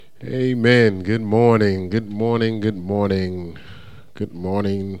Amen. Good morning. Good morning. Good morning. Good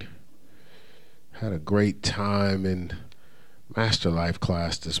morning. Had a great time in Master Life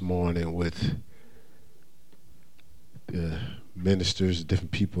class this morning with the ministers, different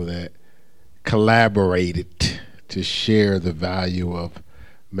people that collaborated to share the value of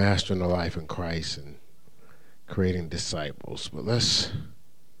mastering the life in Christ and creating disciples. But let's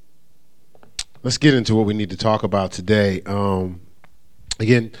get into what we need to talk about today.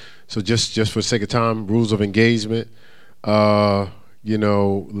 Again, so just for the sake of time, rules of engagement. Listen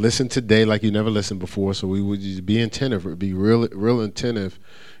today like you never listened before. So we would just be attentive, be real attentive.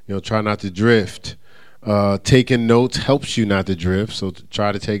 Try not to drift. Taking notes helps you not to drift. So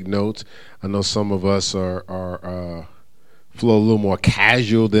try to take notes. I know some of us are flow a little more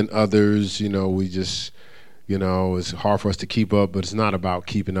casual than others. We just, it's hard for us to keep up, but it's not about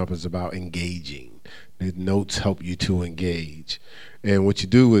keeping up. It's about engaging. The notes help you to engage. And what you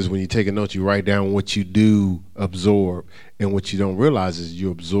do is when you take a note, you write down what you do absorb. And what you don't realize is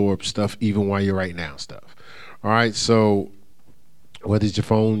you absorb stuff even while you're writing down stuff. All right, so whether it's your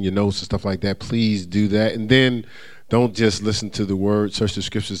phone, your notes, and stuff like that, please do that. And then don't just listen to the word, search the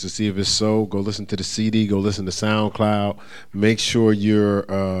scriptures to see if it's so. Go listen to the CD, go listen to SoundCloud. Make sure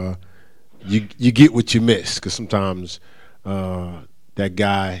you're you get what you miss, because sometimes that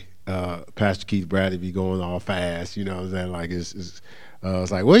guy, Pastor Keith Bradley, be going all fast, what I'm saying? Like it's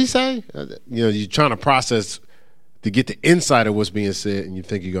like, what do you say? You're trying to process to get the insight of what's being said, and you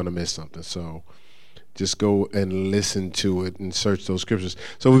think you're going to miss something. So just go and listen to it and search those scriptures.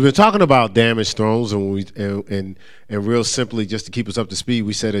 So we've been talking about damaged thrones, and real simply, just to keep us up to speed,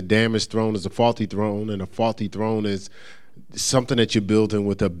 we said a damaged throne is a faulty throne, and a faulty throne is something that you're building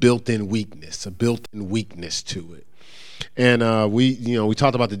with a built-in weakness to it. And we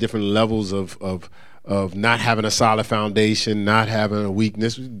talked about the different levels of not having a solid foundation, not having a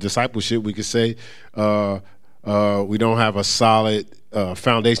weakness. Discipleship, we could say, we don't have a solid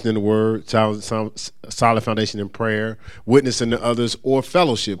foundation in the Word, solid foundation in prayer, witnessing to others, or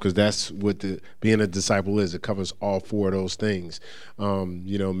fellowship, because that's what being a disciple is. It covers all four of those things.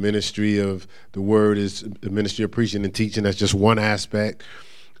 Ministry of the Word is the ministry of preaching and teaching. That's just one aspect.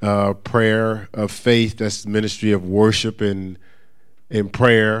 Prayer of faith, that's the ministry of worship and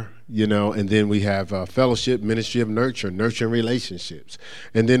prayer, and then we have fellowship, ministry of nurturing relationships,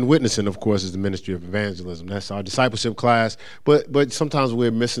 and then witnessing, of course, is the ministry of evangelism. That's our discipleship class, but sometimes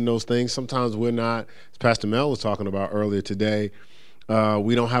we're missing those things. Sometimes we're not, as Pastor Mel was talking about earlier today,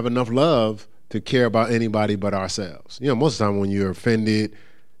 we don't have enough love to care about anybody but ourselves. Most of the time when you're offended,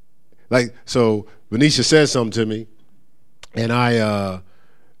 so Venetia says something to me, and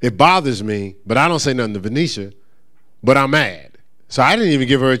it bothers me, but I don't say nothing to Venetia, but I'm mad. So I didn't even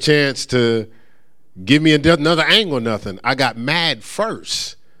give her a chance to give me another angle or nothing. I got mad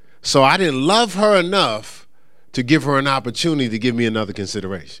first. So I didn't love her enough to give her an opportunity to give me another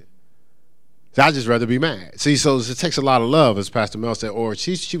consideration. So I'd just rather be mad. See, so it takes a lot of love, as Pastor Mel said, or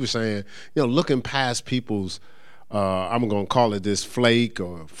she was saying, looking past people's, I'm going to call it this, flake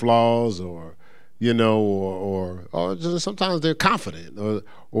or flaws, or or sometimes they're confident,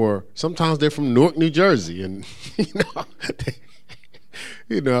 or sometimes they're from Newark, New Jersey, and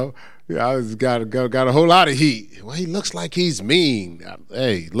I was got a whole lot of heat. Well, he looks like he's mean.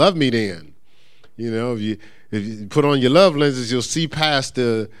 Hey, love me then. If you put on your love lenses, you'll see past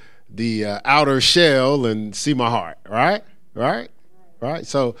the outer shell and see my heart. Right.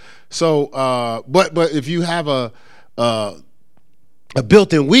 So, but if you have a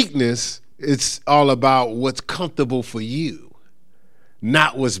built-in weakness, it's all about what's comfortable for you,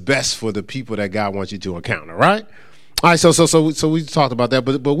 not what's best for the people that God wants you to encounter, right? All right, so we talked about that,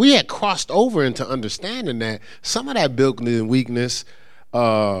 but we had crossed over into understanding that some of that built-in weakness,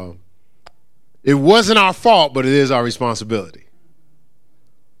 it wasn't our fault, but it is our responsibility,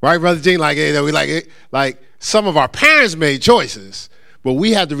 right, Brother Gene? Like some of our parents made choices, but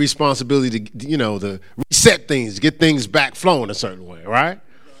we had the responsibility to reset things, get things back flowing a certain way, right?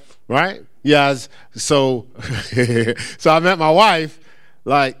 Right? Yeah. So I met my wife.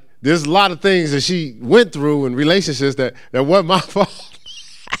 Like, there's a lot of things that she went through in relationships that wasn't my fault.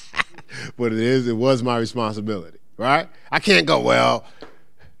 But it was my responsibility, right? I can't go, well,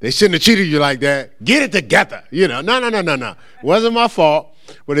 they shouldn't have treated you like that. Get it together. No. It wasn't my fault,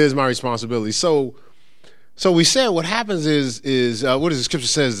 but it is my responsibility. So we said what happens is what does the scripture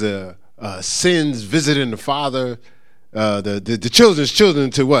says? Sins visiting the father, the children's children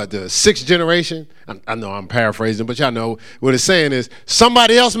to what? The sixth generation? I know I'm paraphrasing, but y'all know what it's saying is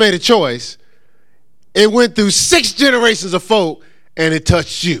somebody else made a choice. It went through 6 generations of folk, and it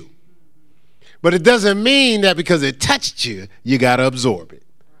touched you. But it doesn't mean that because it touched you, you got to absorb it.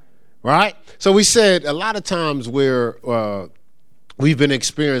 right? So we said a lot of times we've been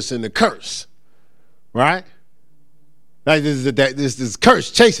experiencing the curse, right? Like this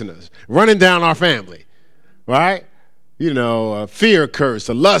curse chasing us, running down our family, right? You know, a fear curse,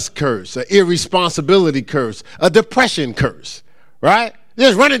 a lust curse, an irresponsibility curse, a depression curse, right?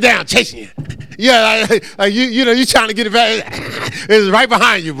 Just running down, chasing you. Yeah, like you're trying to get it back. It's right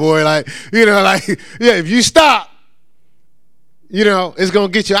behind you, boy. Yeah, if you stop, it's gonna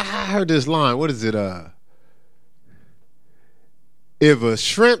get you. I heard this line. What is it? If a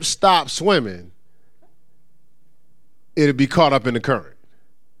shrimp stops swimming, it'll be caught up in the current.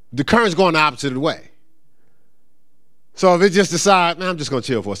 The current's going the opposite way. So if it just decides, man, I'm just gonna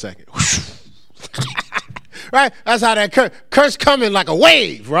chill for a second. Right? That's how that curse coming like a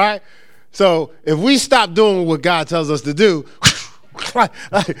wave, right? So if we stop doing what God tells us to do,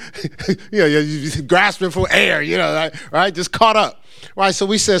 you're grasping for air, right? Just caught up, right? So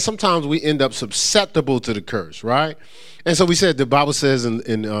we said sometimes we end up susceptible to the curse, right? And so we said the Bible says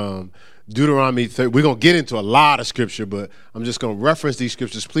in Deuteronomy 30, we're going to get into a lot of scripture, but I'm just going to reference these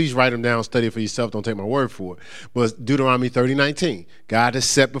scriptures. Please write them down, study it for yourself. Don't take my word for it. But Deuteronomy 30:19, God has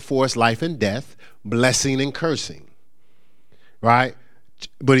set before us life and death, blessing and cursing, right?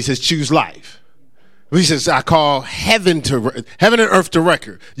 But he says, choose life. He says, I call heaven and earth to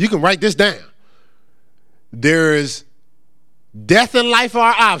record. You can write this down. There is death and life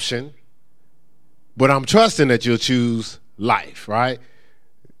are our option, but I'm trusting that you'll choose life, right?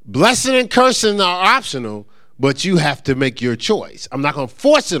 Blessing and cursing are optional, but you have to make your choice. I'm not going to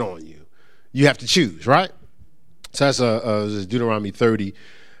force it on you. You have to choose, right? So that's Deuteronomy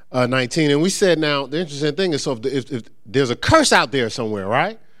 30:19. And we said now, the interesting thing is, so if there's a curse out there somewhere,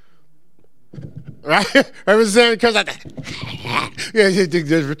 right? Right? There's a curse out there. Yeah,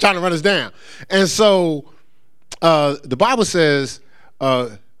 they're trying to run us down. And so the Bible says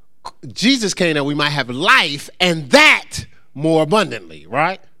Jesus came that we might have life, and that more abundantly,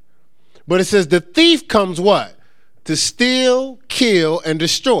 right? But it says the thief comes what? To steal, kill, and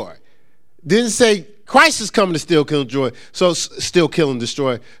destroy. Didn't say Christ is coming to steal, kill, and destroy. So steal, kill, and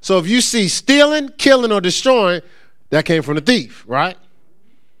destroy. So if you see stealing, killing, or destroying, that came from the thief, right?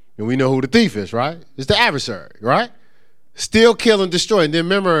 And we know who the thief is, right? It's the adversary, right? Steal, kill, and destroy. And then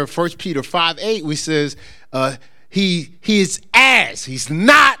remember in 1 Peter 5:8, we says he is as, he's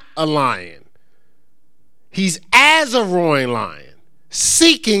not a lion. He's as a roaring lion,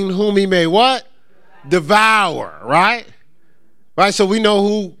 seeking whom he may what? Devour, right? Right, so we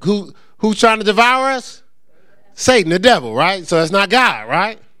know who's trying to devour us? Satan, the devil, right? So that's not God,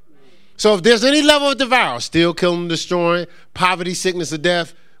 right? So if there's any level of devour, steal, killing, destroying, poverty, sickness, or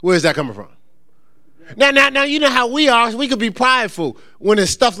death, where's that coming from? Now, you know how we are. We could be prideful. When there's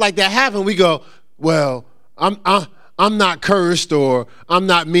stuff like that happen, we go, well, I'm not cursed, or I'm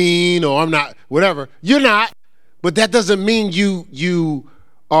not mean, or I'm not whatever. You're not, but that doesn't mean you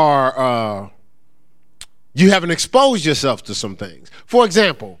are you haven't exposed yourself to some things. For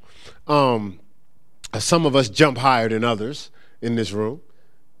example, some of us jump higher than others in this room.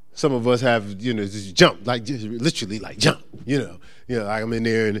 Some of us have, just jump, like just literally like jump, like I'm in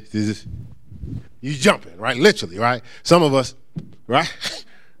there and just, you jumping, right? Literally, right? Some of us, right?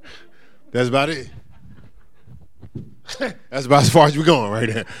 That's about it. That's about as far as we're going right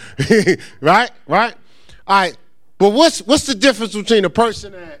there. Right? All right. But what's the difference between a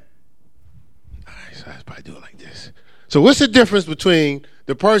person that, all right, so I probably do it like this. So what's the difference between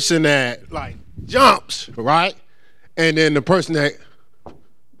the person that like jumps, right? And then the person that,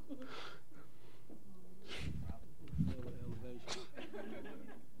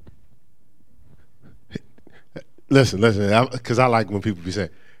 listen, because I like when people be saying,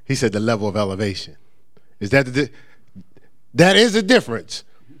 he said the level of elevation. Is that that is the difference.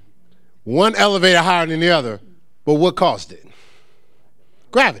 One elevator higher than the other, but what caused it?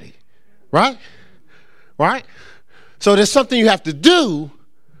 Gravity, right? Right? So there's something you have to do.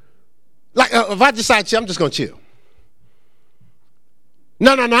 Like if I decide to, I'm just going to chill.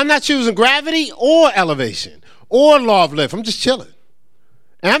 No, I'm not choosing gravity or elevation or law of lift. I'm just chilling.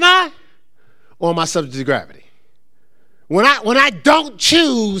 Am I? Or am I subject to gravity? When I don't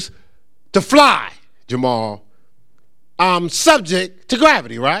choose to fly, Jamal, I'm subject to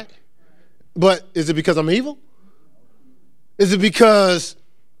gravity, right? But is it because I'm evil? Is it because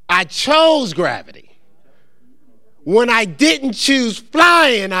I chose gravity? When I didn't choose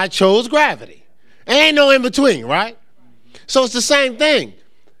flying, I chose gravity. Ain't no in between, right? So it's the same thing.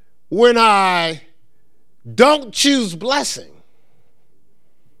 When I don't choose blessing,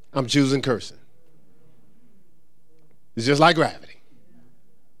 I'm choosing cursing. It's just like gravity.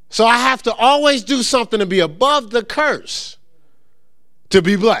 So I have to always do something to be above the curse to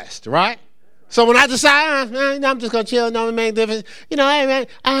be blessed, right? So when I decide, I'm just going to chill, no make difference. Hey, man,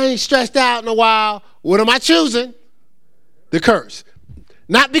 I ain't stressed out in a while. What am I choosing? The curse.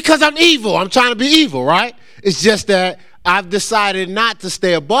 Not because I'm evil. I'm trying to be evil, right? It's just that I've decided not to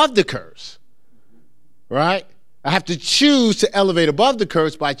stay above the curse, right? I have to choose to elevate above the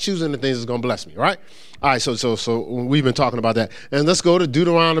curse by choosing the things that's going to bless me, right? All right, so we've been talking about that. And let's go to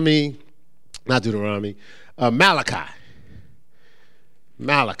Malachi.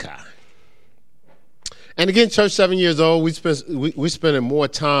 Malachi. And again, church, 7 years old, we're spending more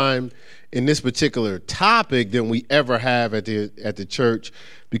time in this particular topic than we ever have at the church,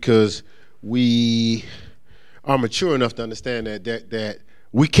 because we are mature enough to understand that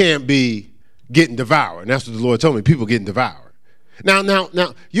we can't be getting devoured. And that's what the Lord told me, people getting devoured. Now,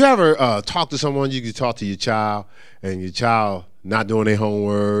 you ever talk to someone, you can talk to your child, and your child not doing their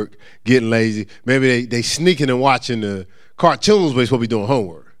homework, getting lazy. Maybe they sneaking and watching the cartoons, but they're supposed to be doing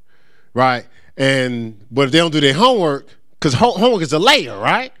homework, right? But if they don't do their homework, because homework is a layer,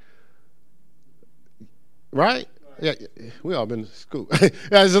 right? Right? Yeah, we all been to school. Yeah,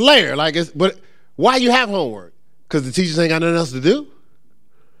 it's a layer. But why you have homework? Because the teachers ain't got nothing else to do?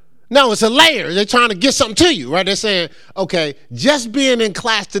 No, it's a layer. They're trying to get something to you, right? They're saying, okay, just being in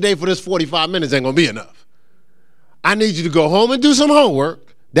class today for this 45 minutes ain't going to be enough. I need you to go home and do some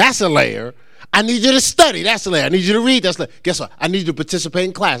homework. That's a layer. I need you to study. That's a layer. I need you to read. That's a layer. Guess what? I need you to participate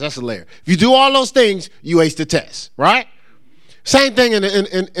in class. That's a layer. If you do all those things, you ace the test, right? Same thing at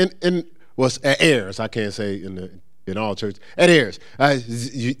Ayers. I can't say in all churches. At Ayers,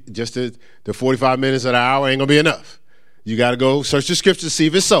 just the 45 minutes of the hour ain't gonna be enough. You got to go search the scripture to see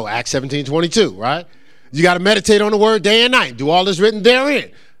if it's so. Acts 17:22, right? You got to meditate on the word day and night. Do all that's written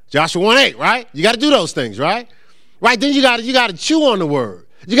therein. Joshua 1:8, right? You got to do those things, right? Right, then you got to chew on the word.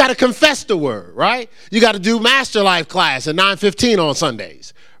 You got to confess the word, right? You got to do Master Life class at 9:15 on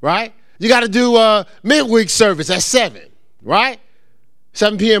Sundays, right? You got to do midweek service at 7, right?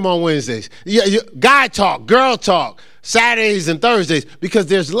 7 p.m. on Wednesdays. Guy talk, girl talk, Saturdays and Thursdays, because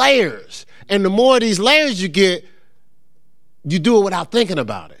there's layers. And the more of these layers you get, you do it without thinking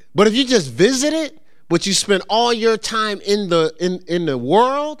about it. But if you just visit it, but you spend all your time in the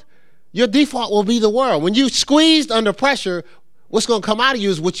world, your default will be the world. When you're squeezed under pressure, what's going to come out of you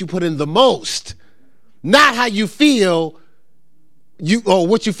is what you put in the most, not how you feel or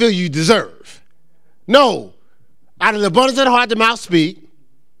what you feel you deserve. No. Out of the abundance of the heart, the mouth speak.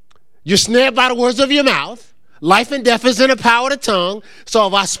 You're snared by the words of your mouth. Life and death is in the power of the tongue. So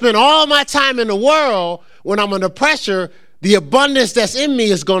if I spend all my time in the world, when I'm under pressure, the abundance that's in me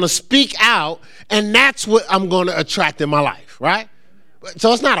is going to speak out, and that's what I'm going to attract in my life, right?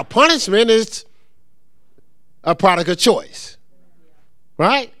 So it's not a punishment, it's a product of choice,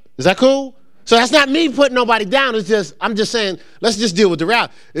 right? Is that cool? So that's not me putting nobody down. I'm just saying, let's just deal with the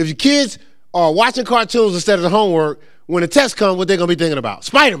reality. If your kids are watching cartoons instead of the homework, when the test comes, what they're going to be thinking about?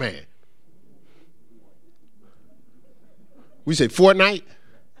 Spider-Man. We say Fortnite?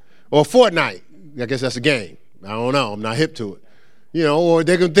 Or Fortnite. I guess that's a game. I don't know. I'm not hip to it. Or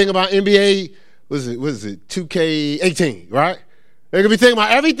they're going to think about NBA, what is it, 2K18, right? They're going to be thinking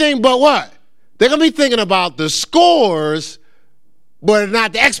about everything but what? They're going to be thinking about the scores, but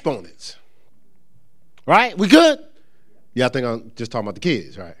not the exponents. Right? We good? Yeah, I think I'm just talking about the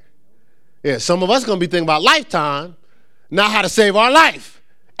kids, right? Yeah, some of us going to be thinking about lifetime, not how to save our life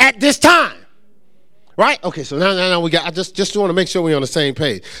at this time. Right? Okay, so now we got, I just want to make sure we're on the same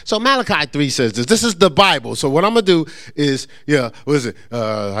page. So Malachi 3 says this. This is the Bible. So what I'm going to do is, what is it?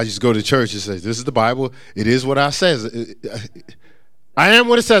 I just go to church and say, this is the Bible. It is what I says. I am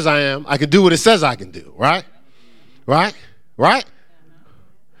what it says I am. I can do what it says I can do. Right? Right? Right?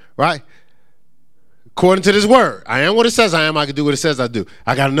 Right? According to this word, I am what it says I am. I can do what it says I do.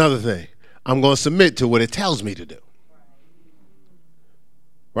 I got another thing. I'm going to submit to what it tells me to do.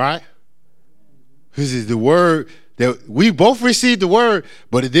 Right? This is the word that we both received the word,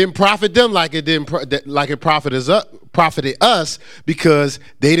 but it didn't profit them like it profited us because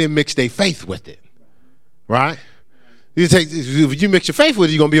they didn't mix their faith with it. Right? If you mix your faith with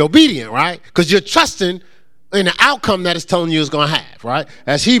it, you're going to be obedient, right? Because you're trusting in the outcome that it's telling you it's going to have, right?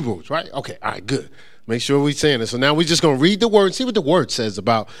 As Hebrews, right? Okay, all right, good. Make sure we're saying this. So now we're just going to read the word and see what the word says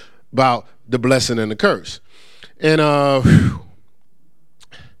about the blessing and the curse. And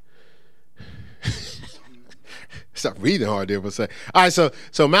stop reading hard there, but say. All right, so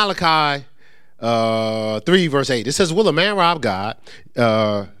Malachi 3 verse 8. It says, "Will a man rob God?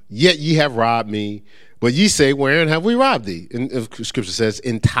 Yet ye have robbed me. But ye say, wherein have we robbed thee?" And Scripture says,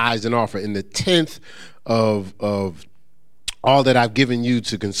 "In tithes and offering, in the 10th of all that I've given you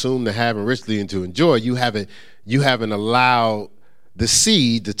to consume, to have, and richly, and to enjoy, you haven't allowed the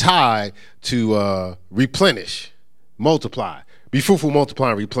seed, the tithe, to replenish, multiply, be fruitful, multiply,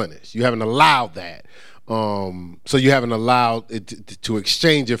 and replenish. You haven't allowed that. So you haven't allowed it to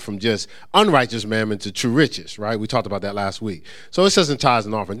exchange it from just unrighteous mammon to true riches, right? We talked about that last week. So it says in tithes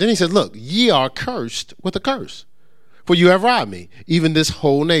and offering. Then he says, look, ye are cursed with a curse. For you have robbed me, even this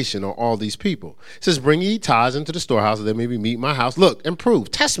whole nation, or all these people. It says, bring ye tithes into the storehouse, that there may be meat in my house. Look, and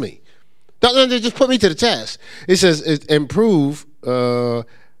prove, test me. Don't just put me to the test. It says, improve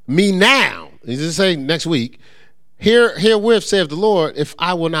me now. He doesn't say next week. Herewith saith the Lord, if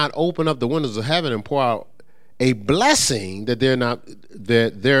I will not open up the windows of heaven and pour out a blessing that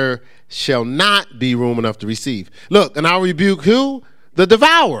there shall not be room enough to receive. Look, and I'll rebuke who? The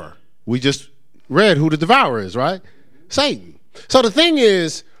devourer. We just read who the devourer is, right? Satan. So the thing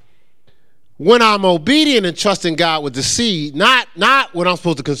is, when I'm obedient and trusting God with the seed, not when I'm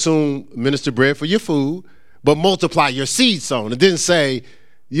supposed to consume minister bread for your food, but multiply your seed sown. It didn't say,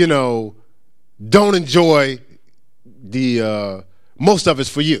 don't enjoy the most of it's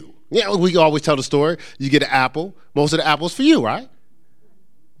for you. Yeah, we always tell the story. You get an apple, most of the apple's for you, right?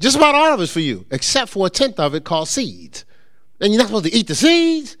 Just about all of it's for you, except for 1/10 of it called seeds. And you're not supposed to eat the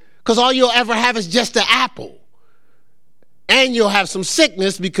seeds, because all you'll ever have is just the apple. And you'll have some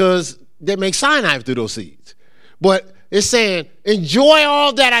sickness because they make cyanide through those seeds. But it's saying, enjoy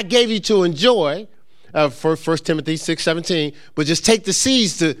all that I gave you to enjoy, for 1 Timothy 6:17, but just take the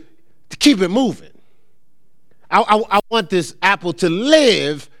seeds to keep it moving. I want this apple to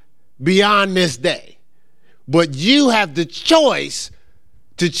live beyond this day. But you have the choice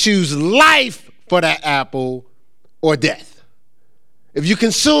to choose life for that apple or death. If you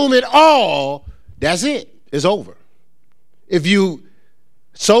consume it all, that's it. It's over. If you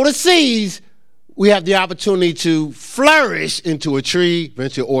sow the seeds, we have the opportunity to flourish into a tree,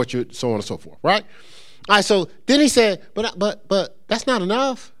 eventually an orchard, so on and so forth, right? All right, so then he said, but that's not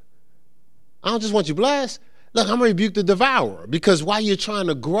enough. I don't just want you blessed. Look, I'm going to rebuke the devourer, because while you're trying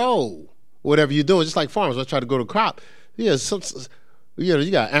to grow whatever you're doing, just like farmers, I try to grow the crop, you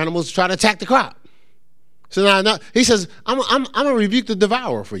got animals try to attack the crop. So now he says, I'm going to rebuke the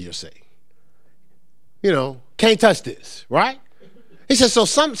devourer for your sake. Can't touch this, right? He says, so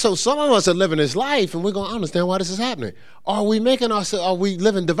some of us are living this life, and we're going to understand why this is happening. Are we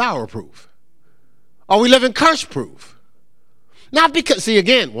living devourer-proof? Are we living curse-proof? Not because,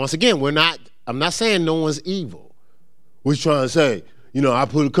 once again, I'm not saying no one's evil. What you trying to say? I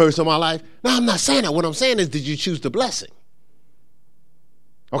put a curse on my life? No, I'm not saying that. What I'm saying is, did you choose the blessing?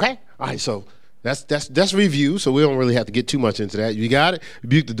 Okay? All right, so that's review, so we don't really have to get too much into that. You got it?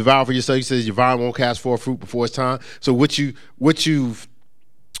 Rebuke the devourer for yourself. He says your vine won't cast forth fruit before its time. So what you've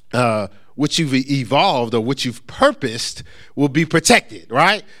evolved or what you've purposed will be protected,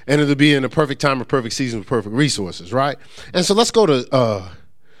 right? And it'll be in a perfect time, a perfect season with perfect resources, right? And so let's go to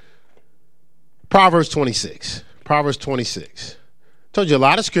Proverbs 26. Proverbs 26. Told you a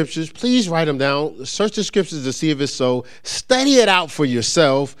lot of scriptures. Please write them down. Search the scriptures to see if it's so. Study it out for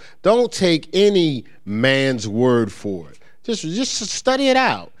yourself. Don't take any man's word for it. Just study it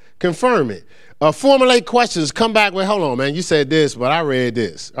out. Confirm it. Formulate questions. Come back with, hold on, man, you said this, but I read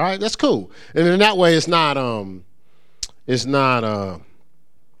this. All right, that's cool. And in that way, you're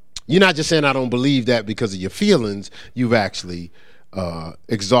not just saying I don't believe that because of your feelings. You've actually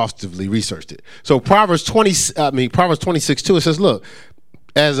exhaustively researched it. So Proverbs 26:2, it says, look,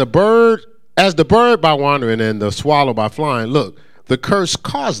 as the bird by wandering and the swallow by flying, look, the curse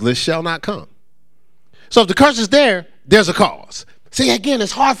causeless shall not come. So if the curse is there, there's a cause. See, again,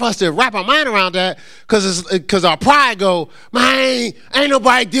 it's hard for us to wrap our mind around that because our pride go, man, ain't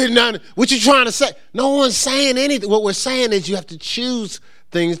nobody did nothing. What you trying to say? No one's saying anything. What we're saying is you have to choose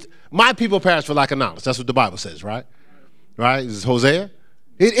things. My people perish for lack of knowledge. That's what the Bible says, right? Right? This is Hosea.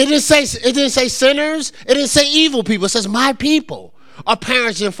 It didn't say sinners. It didn't say evil people. It says my people are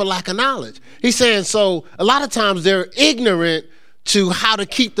perishing for lack of knowledge. He's saying, so a lot of times they're ignorant to how to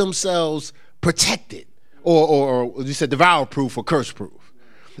keep themselves protected. Or you said devour proof or curse proof.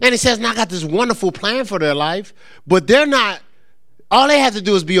 And he says, now I got this wonderful plan for their life, but they're not, all they have to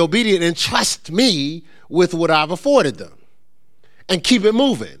do is be obedient and trust me with what I've afforded them and keep it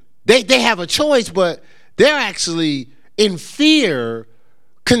moving. They have a choice, but they're actually in fear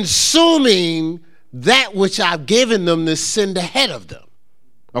consuming that which I've given them to send ahead of them.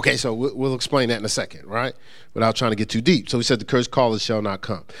 Okay, so we'll explain that in a second, right? Without trying to get too deep. So we said the curse calleth shall not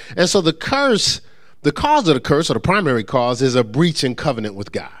come. And so the cause of the curse, or the primary cause, is a breach in covenant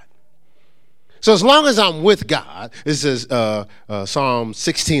with God. So as long as I'm with God, it says Psalm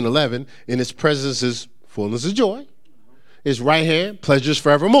 16:11, in his presence is fullness of joy, his right hand pleasures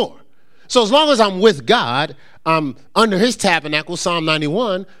forevermore. So as long as I'm with God, I'm under his tabernacle, Psalm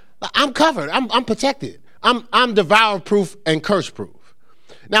 91, I'm covered. I'm protected. I'm devour-proof and curse-proof.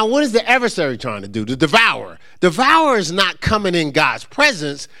 Now, what is the adversary trying to do? The devourer. Devourer is not coming in God's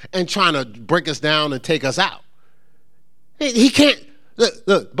presence and trying to break us down and take us out. He can't. Look,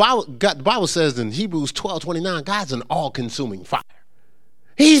 the Bible says in Hebrews 12:29, God's an all-consuming fire.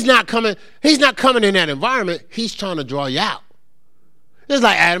 He's not coming in that environment. He's trying to draw you out. It's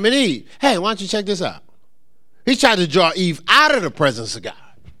like Adam and Eve. Hey, why don't you check this out? He tried to draw Eve out of the presence of God.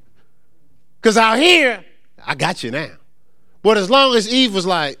 Because out here, I got you now. But as long as Eve was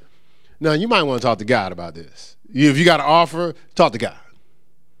like, no, you might want to talk to God about this. If you got an offer, talk to God.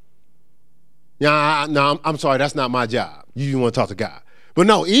 Yeah, no, I'm sorry, that's not my job. You want to talk to God. But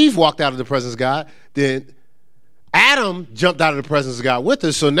no, Eve walked out of the presence of God. Then Adam jumped out of the presence of God with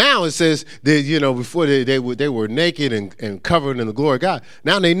her. So now it says that, before they were naked and covered in the glory of God.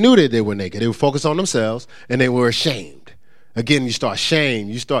 Now they knew that they were naked. They were focused on themselves and they were ashamed. Again, you start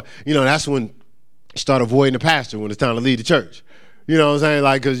shame. That's when you start avoiding the pastor when it's time to lead the church. You know what I'm saying?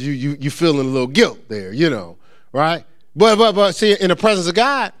 Like, because you feeling a little guilt there, right? But see, in the presence of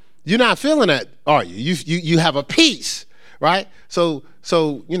God, you're not feeling that, are you? You have a peace, right? So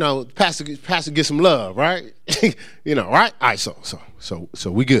pastor gets some love, right? Right? All right,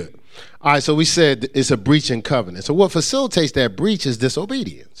 so we good. All right, so we said it's a breach in covenant. So what facilitates that breach is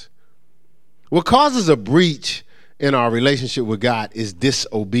disobedience. What causes a breach in our relationship with God is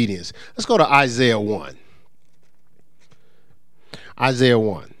disobedience. Let's go to Isaiah 1. Isaiah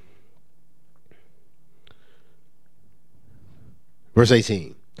 1. Verse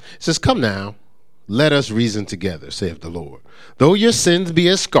 18. It says, come now, let us reason together, saith the Lord. Though your sins be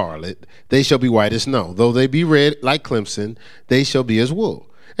as scarlet, they shall be white as snow. Though they be red like crimson, they shall be as wool.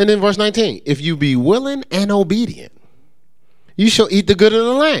 And then verse 19. If you be willing and obedient, you shall eat the good of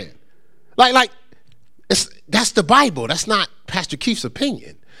the land. That's the Bible. That's not Pastor Keith's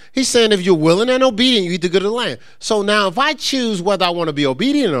opinion. He's saying if you're willing and obedient, you eat the good of the land. So now if I choose whether I want to be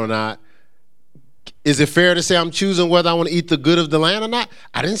obedient or not, is it fair to say I'm choosing whether I want to eat the good of the land or not?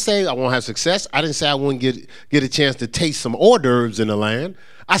 I didn't say I won't have success. I didn't say I wouldn't get a chance to taste some hors d'oeuvres in the land.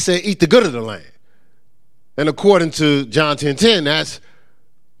 I said eat the good of the land. And according to John 10:10, that's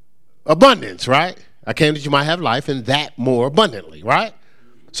abundance, right? I came that you might have life and that more abundantly, right?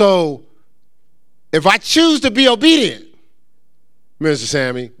 So if I choose to be obedient, Mr.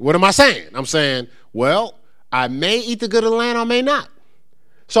 Sammy, what am I saying? I'm saying, well, I may eat the good of the land or may not.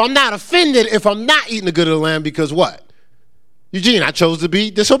 So I'm not offended if I'm not eating the good of the land because what? Eugene, I chose to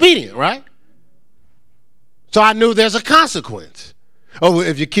be disobedient, right? So I knew there's a consequence. Oh,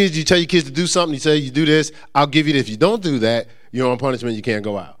 if you tell your kids to do something, you say you do this, I'll give you this. If you don't do that, you're on punishment, you can't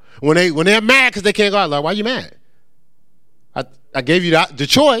go out. When they're mad because they can't go out, like, why are you mad? I gave you the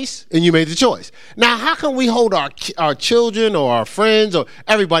choice, and you made the choice. Now, how can we hold our children or our friends or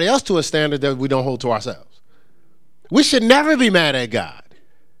everybody else to a standard that we don't hold to ourselves? We should never be mad at God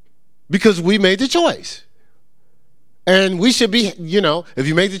because we made the choice. And we should be, if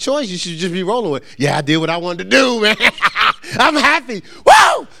you make the choice, you should just be rolling with, yeah, I did what I wanted to do, man. I'm happy.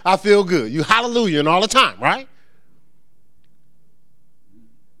 Woo! I feel good. You hallelujah and all the time, right?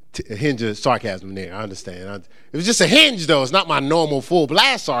 A hinge of sarcasm there, I understand. It was just a hinge, though. It's not my normal full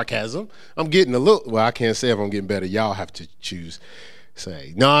blast sarcasm. I'm getting a little, well, I can't say if I'm getting better. Y'all have to choose.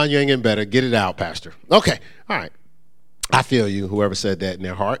 Say, no, you ain't getting better. Get it out, Pastor. Okay, all right. I feel you, whoever said that in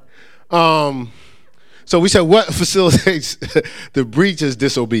their heart. So we said what facilitates the breach is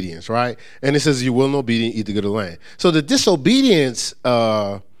disobedience, right? And it says you will not obedient, eat the good of the land. So the disobedient,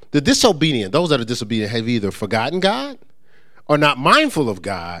 those that are disobedient have either forgotten God, or not mindful of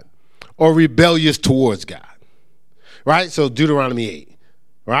God, or rebellious towards God, right? So Deuteronomy 8,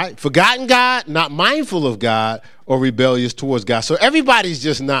 right? Forgotten God, not mindful of God, or rebellious towards God. So everybody's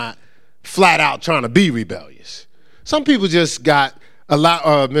just not flat out trying to be rebellious. Some people just got a lot.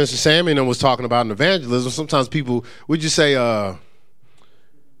 Mr. Samuel was talking about in evangelism. Sometimes people, would you say, in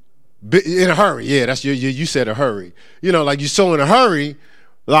a hurry? Yeah, that's you said a hurry. Like you're so in a hurry,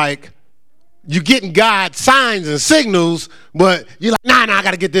 like you're getting God signs and signals, but you're like, nah, I got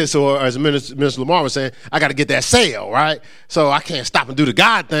to get this. Or as Minister Lamar was saying, I got to get that sale, right? So I can't stop and do the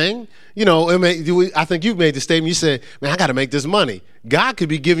God thing. I think you made the statement. You said, man, I got to make this money. God could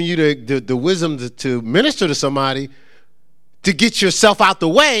be giving you the wisdom to minister to somebody to get yourself out the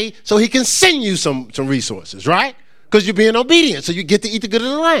way so he can send you some resources, right? Because you're being obedient, so you get to eat the good of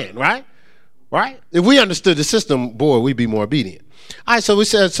the land, right? Right? If we understood the system, boy, we'd be more obedient. All right,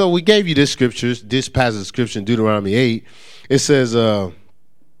 so we gave you this passage of scripture in Deuteronomy 8. It says,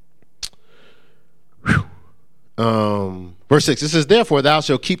 Verse 6, it says, therefore thou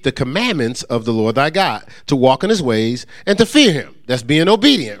shalt keep the commandments of the Lord thy God, to walk in his ways and to fear him. That's being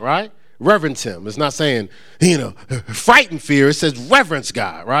obedient, right? Reverence him. It's not saying, frighten fear. It says reverence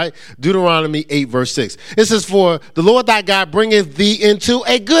God, right? Deuteronomy 8, verse 6. It says, for the Lord thy God bringeth thee into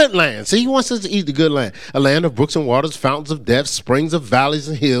a good land. See, he wants us to eat the good land. A land of brooks and waters, fountains of depths, springs of valleys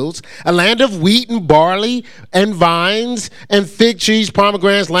and hills. A land of wheat and barley and vines and fig trees,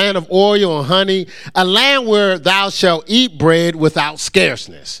 pomegranates, land of oil and honey. A land where thou shalt eat bread without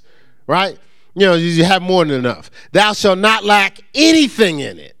scarceness, right? You have more than enough. Thou shalt not lack anything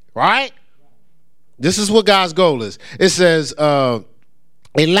in it. Right? This is what God's goal is. It says, a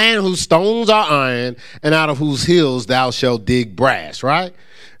land whose stones are iron, and out of whose hills thou shalt dig brass. Right?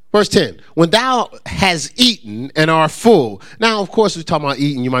 Verse 10, when thou hast eaten and are full. Now, of course, we're talking about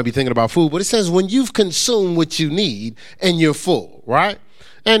eating. You might be thinking about food, but it says when you've consumed what you need and you're full. Right?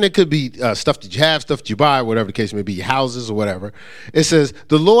 And it could be stuff that you have, stuff that you buy, whatever the case may be, houses or whatever. It says,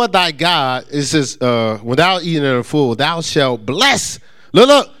 the Lord thy God, it says, when thou eaten and are full, thou shalt bless.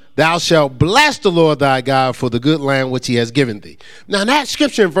 Look. Thou shalt bless the Lord thy God for the good land which he has given thee. Now, that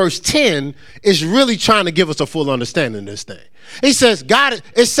scripture in verse 10 is really trying to give us a full understanding of this thing. He says God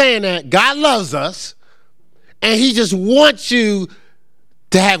is saying that God loves us, and he just wants you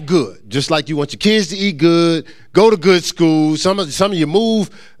to have good, just like you want your kids to eat good, go to good school. Some of you move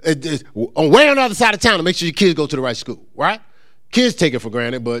way on the other side of town to make sure your kids go to the right school, right? Kids take it for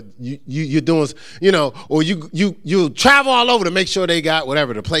granted, but you're doing, or you travel all over to make sure they got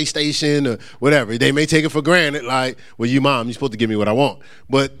whatever, the PlayStation or whatever. They may take it for granted, like, well, Mom, you're supposed to give me what I want.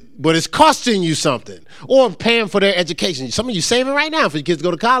 But it's costing you something, or paying for their education. Some of you saving right now for your kids to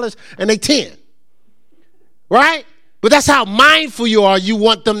go to college, and they 10, right? But that's how mindful you are. You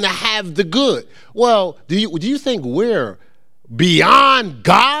want them to have the good. Well, do you think we're beyond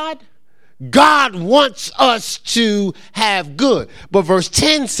God? God wants us to have good. But verse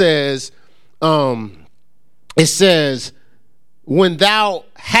 10 says, it says, when thou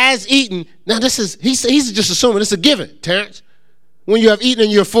has eaten. Now he's just assuming it's a given, Terrence. When you have eaten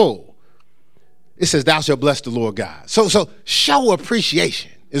and you're full. It says, thou shalt bless the Lord God. So show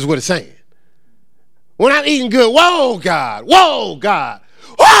appreciation is what it's saying. When I'm eating good, whoa, God, whoa, God,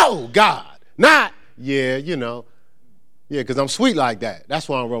 whoa, God. Not, because I'm sweet like that. That's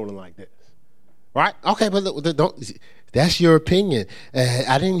why I'm rolling like this. Right? Okay, but look, that's your opinion.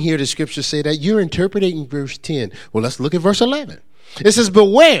 I didn't hear the scripture say that. You're interpreting verse 10. Well, let's look at verse 11. It says,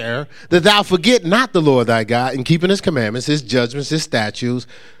 beware that thou forget not the Lord thy God in keeping his commandments, his judgments, his statutes,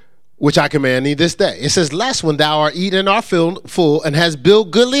 which I command thee this day. It says, lest when thou art eaten and art full, and hast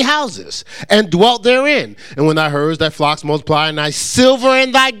built goodly houses, and dwelt therein, and when thy herds, thy flocks multiply, and thy silver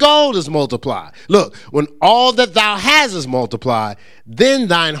and thy gold is multiplied. Look, when all that thou hast is multiplied, then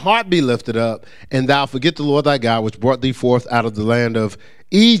thine heart be lifted up, and thou forget the Lord thy God, which brought thee forth out of the land of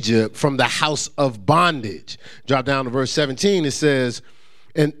Egypt from the house of bondage. Drop down to verse 17. It says,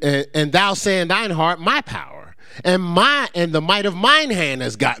 and thou say in thine heart, my power. And the might of mine hand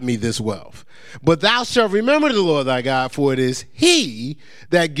has got me this wealth. But thou shalt remember the Lord thy God, for it is he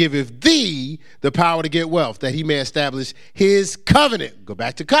that giveth thee the power to get wealth, that he may establish his covenant. Go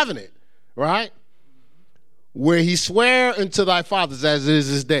back to covenant, right? Where he sware unto thy fathers as it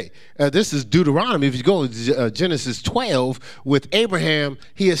is this day. This is Deuteronomy. If you go to Genesis 12 with Abraham,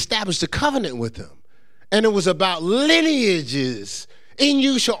 he established a covenant with him. And it was about lineages. In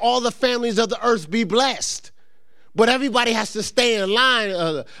you shall all the families of the earth be blessed. But everybody has to stay in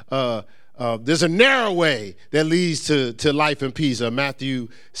line. There's a narrow way that leads to life and peace, Matthew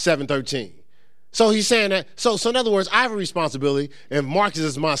 7:13. So he's saying that, so in other words, I have a responsibility. If Marcus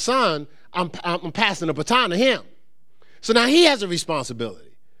is my son, I'm passing the baton to him. So now he has a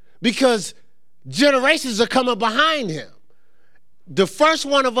responsibility because generations are coming behind him. The first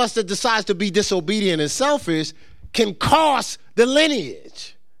one of us that decides to be disobedient and selfish can cost the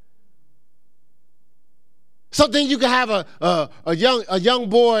lineage. So then you can have a young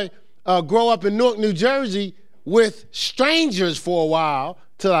boy grow up in Newark, New Jersey, with strangers for a while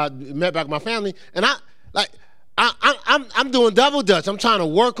till I met back with my family, and I'm doing double dutch. I'm trying to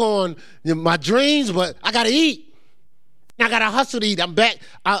work on my dreams, but I gotta eat. I gotta hustle to eat. I'm back.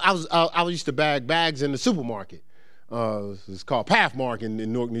 I used to bag bags in the supermarket. It's called Pathmark in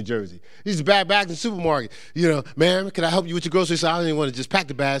Newark, New Jersey. Used to bag bags in the supermarket. Man, can I help you with your groceries? So I didn't want to just pack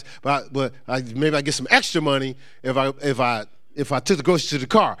the bags, but maybe I get some extra money if I took the groceries to the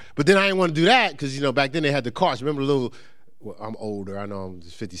car. But then I didn't want to do that because back then they had the carts. Remember the little? Well, I'm older. I know I'm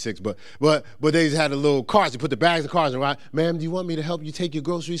just 56, but they had a little carts. You put the bags in the cars and right, ma'am, do you want me to help you take your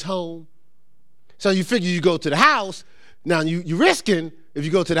groceries home? So you figure you go to the house. Now you're risking if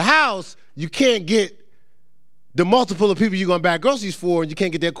you go to the house, you can't get the multiple of people you're going to buy groceries for, and you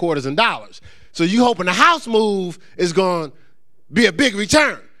can't get their quarters and dollars. So you hoping the house move is going to be a big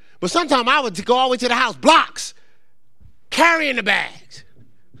return. But sometimes I would go all the way to the house, blocks, carrying the bags.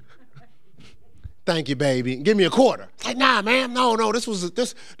 Thank you, baby. Give me a quarter. It's like, nah, man, no. This was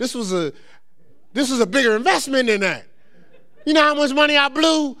a bigger investment than that. You know how much money I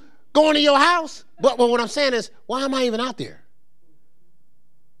blew going to your house? But what I'm saying is, why am I even out there?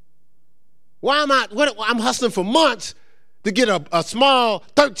 Why am I'm hustling for months to get a small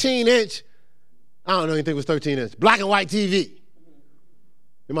 13-inch, I don't know anything was 13 inch, black and white TV.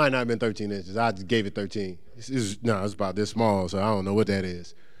 It might not have been 13 inches. I just gave it 13. It's about this small, so I don't know what that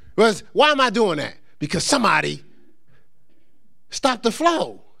is. But why am I doing that? Because somebody stopped the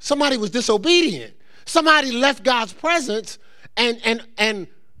flow. Somebody was disobedient. Somebody left God's presence and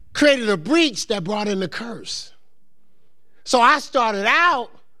created a breach that brought in the curse. So I started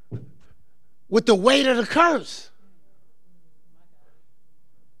out with the weight of the curse,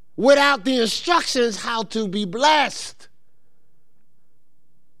 without the instructions how to be blessed.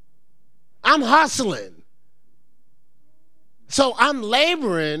 I'm hustling. So I'm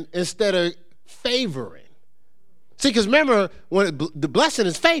laboring instead of favoring. See, because remember, when the blessing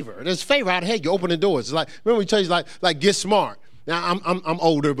is favor. There's favor out ahead. You open the doors. It's like, remember we tell you like Get Smart. Now I'm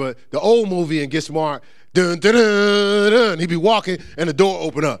older, but the old movie in Get Smart, dun, dun, dun, dun, he'd be walking and the door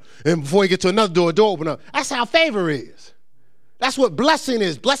open up. And before he get to another door open up. That's how favor is. That's what blessing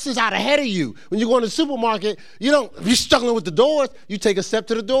is. Blessing's out ahead of you. When you go in the supermarket, you're struggling with the doors, you take a step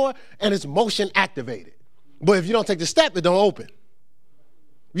to the door and it's motion activated. But if you don't take the step, it don't open.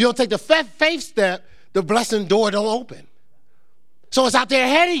 If you don't take the faith step, the blessing door don't open. So it's out there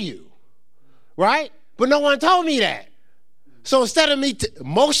ahead of you, right? But no one told me that. So instead of me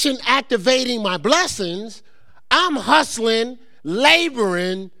motion activating my blessings, I'm hustling,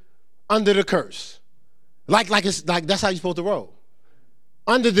 laboring under the curse. Like that's how you're supposed to roll.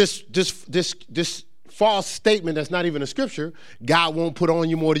 Under this false statement that's not even a scripture, God won't put on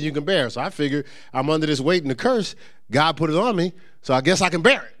you more than you can bear. So I figure I'm under this weight and the curse. God put it on me, so I guess I can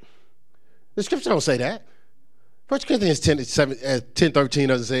bear it. The scripture don't say that. 1 Corinthians 10:13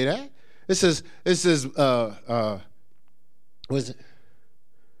 doesn't say that. It says, what is it?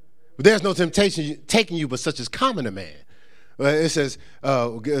 But there's no temptation taking you but such as common to man. It says,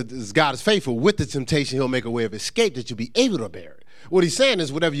 God is faithful. With the temptation, he'll make a way of escape that you'll be able to bear it. What he's saying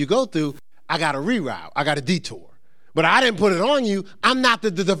is whatever you go through, I got a reroute. I got a detour. But I didn't put it on you. I'm not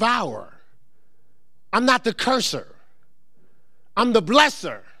the devourer. I'm not the curser. I'm the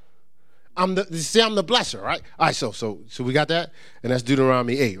blesser. I'm the blesser, right? All right, so we got that? And that's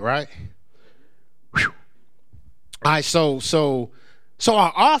Deuteronomy 8, right? Whew. All right, so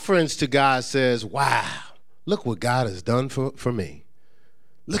our offerings to God says, wow, look what God has done for me.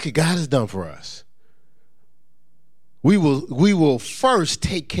 Look what God has done for us. We will first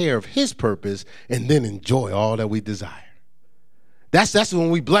take care of his purpose and then enjoy all that we desire. That's when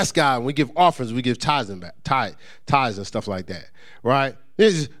we bless God, when we give offerings, we give tithes and stuff like that, right?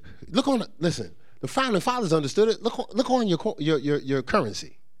 Listen, the founding fathers understood it. Look on your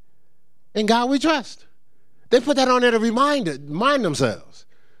currency. In God we trust. They put that on there to remind themselves.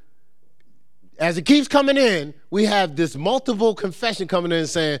 As it keeps coming in, we have this multiple confession coming in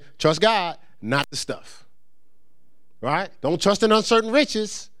saying, trust God, not the stuff. Right? Don't trust in uncertain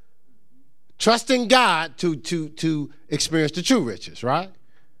riches. Trust in God to experience the true riches, right?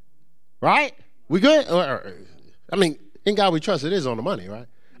 Right? We good? I mean, in God we trust. It is on the money, right?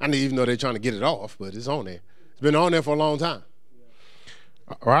 I didn't even know they're trying to get it off, but it's on there. It's been on there for a long time.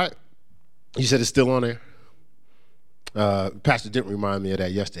 All right? You said it's still on there? Pastor Dent reminded me of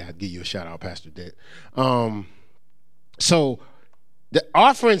that yesterday. I'd give you a shout out, Pastor Dent. So the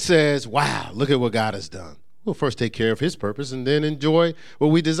offering says, wow, look at what God has done. We'll first take care of his purpose and then enjoy what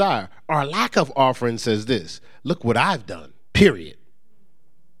we desire. Our lack of offering says this, look what I've done, period.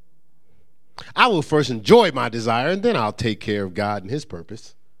 I will first enjoy my desire and then I'll take care of God and his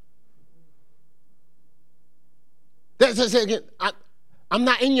purpose. Again, I'm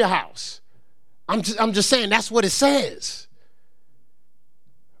not in your house. I'm just saying that's what it says.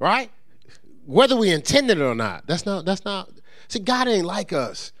 Right? Whether we intended it or not, that's not. See, God ain't like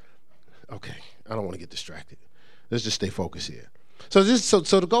us. Okay, I don't want to get distracted. Let's just stay focused here. So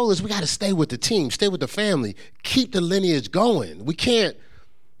the goal is we got to stay with the team, stay with the family, keep the lineage going. We can't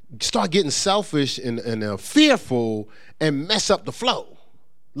start getting selfish and fearful and mess up the flow.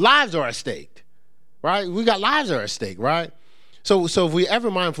 Lives are at stake, right? We got lives are at stake, right? So if we're ever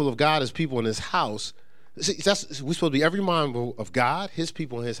mindful of God as people in his house, we're supposed to be ever mindful of God, his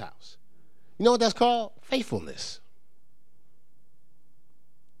people in his house. You know what that's called? Faithfulness.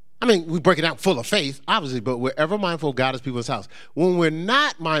 I mean, we break it down full of faith, obviously, but we're ever mindful of God, his people in his house. When we're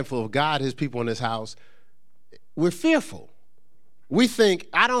not mindful of God, his people in his house, we're fearful. We think,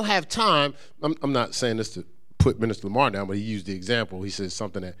 I don't have time. I'm not saying this to put Minister Lamar down, but he used the example. He says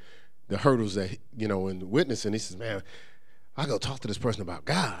something that the hurdles that, in witnessing, he says, man, I go talk to this person about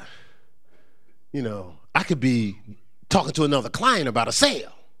God. I could be talking to another client about a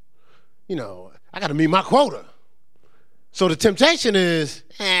sale. I got to meet my quota. So the temptation is,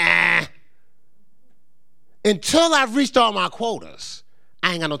 until I've reached all my quotas,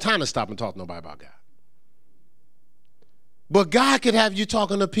 I ain't got no time to stop and talk to nobody about God. But God could have you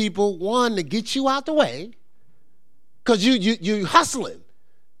talking to people, one, to get you out the way, because you hustling.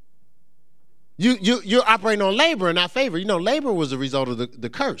 You're operating on labor and not favor. Labor was the result of the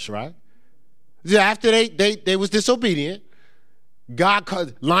curse, right? After they was disobedient,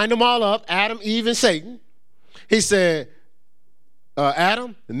 God lined them all up, Adam, Eve, and Satan. He said,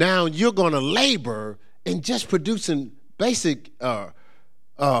 Adam, now you're going to labor in just producing basic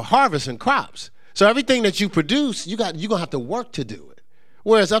harvest and crops. So everything that you produce, you're going to have to work to do it.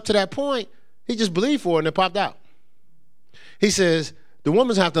 Whereas up to that point, he just believed for it and it popped out. He says, the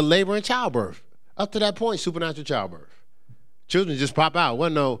woman's have to labor in childbirth. Up to that point, supernatural childbirth. Children just pop out.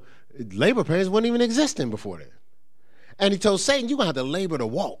 Labor pains weren't even existing before that. And he told Satan, you're going to have to labor to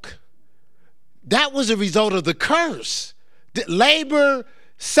walk. That was a result of the curse. Labor,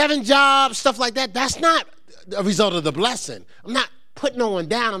 7 jobs, stuff like that, that's not a result of the blessing. I'm not putting no one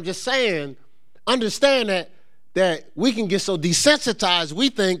down. I'm just saying, understand that we can get so desensitized, we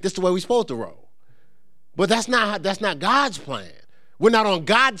think this is the way we're supposed to roll. But that's not God's plan. We're not on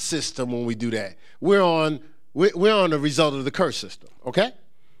God's system when we do that. We're on the result of the curse system, okay?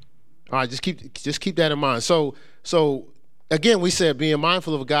 All right, just keep that in mind. So again, we said being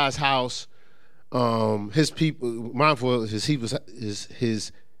mindful of God's house, his people, mindful of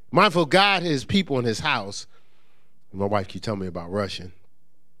mindful of God, his people, in his house. My wife keep telling me about rushing,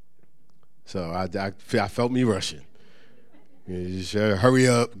 so I felt me rushing. You just hurry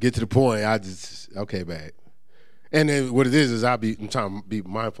up, get to the point. Okay, babe. And then what it is I'm trying to be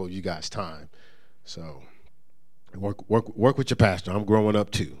mindful of you guys' time. So work with your pastor. I'm growing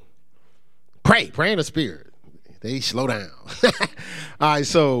up too. Pray in the spirit. They slow down. All right,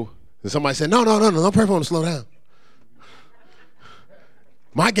 so somebody said, no, don't pray for them to slow down.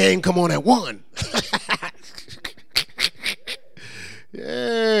 My game come on at 1.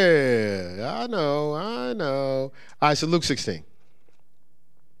 Yeah, I know. All right, so Luke 16.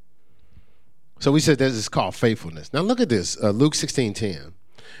 So we said this is called faithfulness. Now look at this, Luke 16:10.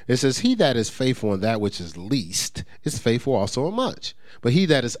 It says, he that is faithful in that which is least is faithful also in much. But he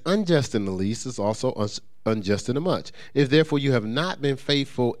that is unjust in the least is also unjust in the much. If therefore you have not been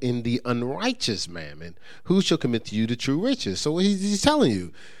faithful in the unrighteous mammon, who shall commit to you the true riches? So he's telling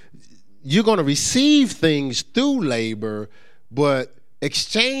you, you're going to receive things through labor, but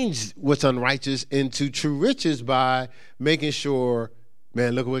exchange what's unrighteous into true riches by making sure,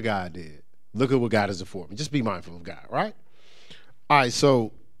 man, look at what God did. Look at what God has afforded me. Just be mindful of God, right? All right,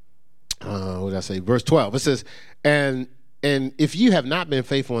 so what did I say? Verse 12. It says, and if you have not been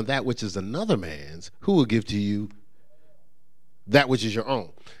faithful in that which is another man's, who will give to you that which is your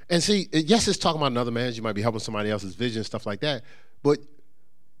own? And see, yes, it's talking about another man's. You might be helping somebody else's vision, stuff like that. But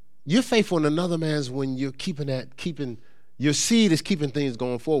you're faithful in another man's when you're keeping your seed is keeping things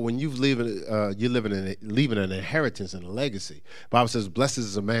going forward. When you're leaving an inheritance and a legacy. The Bible says, blessed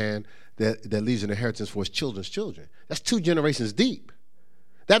is a man that leaves an inheritance for his children's children. That's 2 generations deep.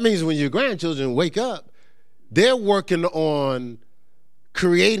 That means when your grandchildren wake up, they're working on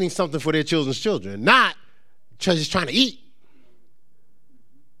creating something for their children's children, not just trying to eat.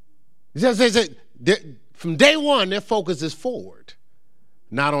 From day one, their focus is forward,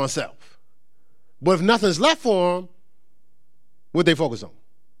 not on self. But if nothing's left for them, what they focus on?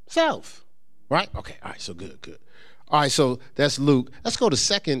 Self, right? Okay, all right, so good. All right, so that's Luke. Let's go to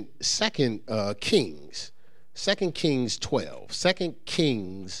Second Kings. 2 Kings 12. 2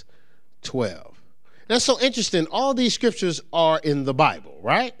 Kings 12. That's so interesting. All these scriptures are in the Bible,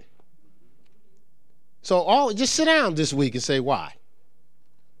 right? So just sit down this week and say why.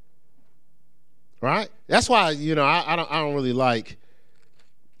 Right? That's why, I don't really like,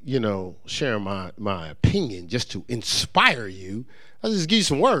 sharing my opinion just to inspire you. I'll just give you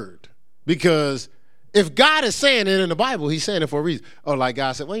some word. Because if God is saying it in the Bible, he's saying it for a reason. Oh, like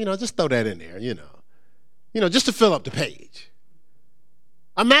God said, well, just throw that in there, just to fill up the page.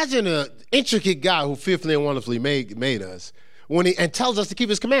 Imagine an intricate God who fearfully and wonderfully made us and tells us to keep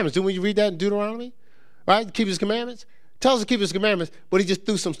his commandments. When you read that in Deuteronomy, right? Keep his commandments. Tells us to keep his commandments, but he just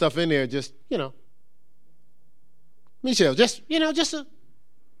threw some stuff in there, just, Michelle, just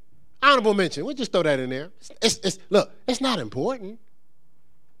Honorable mention. We'll just throw that in there. Look, it's not important.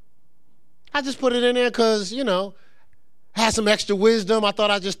 I just put it in there because, had some extra wisdom I thought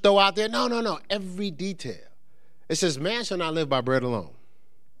I'd just throw out there. No. Every detail. It says, man shall not live by bread alone,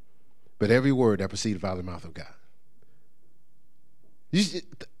 but every word that proceedeth out of the mouth of God.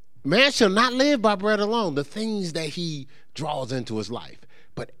 Man shall not live by bread alone, the things that he draws into his life,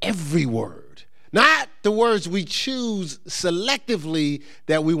 but every word. Not the words we choose selectively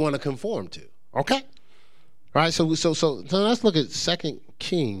that we want to conform to. Okay? All right, so let's look at 2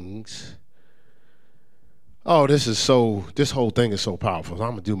 Kings. Oh, this whole thing is so powerful. So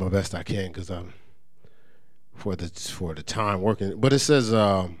I'm gonna do my best I can because I'm for the time working. But it says,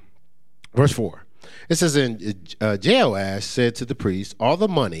 verse 4. It says, "And Jehoash said to the priest, all the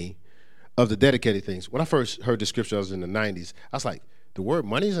money of the dedicated things." When I first heard the scripture, I was in the 90s. I was like, the word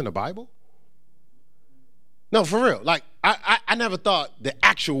money is in the Bible? No, for real. Like, I never thought the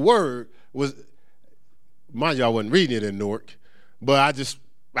actual word was, mind you, I wasn't reading it in Newark, but I just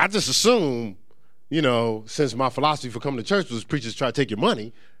assumed, since my philosophy for coming to church was preachers try to take your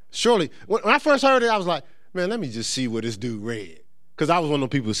money, surely, when I first heard it, I was like, man, let me just see what this dude read. Because I was one of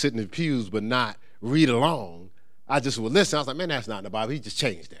those people sitting in the pews but not read along. I just would listen. I was like, man, that's not in the Bible. He just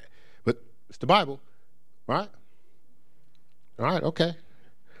changed that. But it's the Bible, right? All right, okay.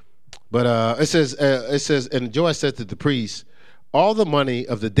 But it says, and Joash said to the priest, all the money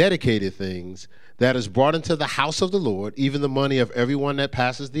of the dedicated things that is brought into the house of the Lord, even the money of everyone that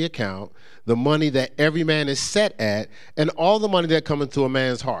passes the account, the money that every man is set at, and all the money that comes into a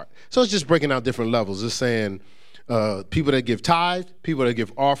man's heart. So it's just breaking out different levels. It's saying people that give tithe, people that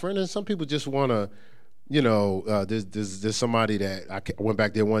give offering, and some people just want to, there's somebody that I went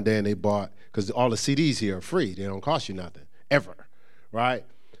back there one day and they bought, because all the CDs here are free. They don't cost you nothing, ever, right?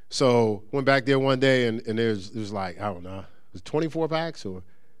 So went back there one day and there was like, I don't know, it was 24 packs or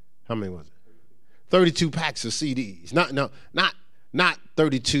how many was it? 32 packs of CDs. Not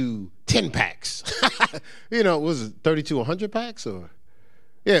 32 10 packs. Was it 32 100 packs or?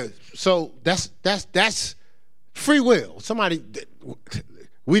 Yeah, so that's free will. Somebody,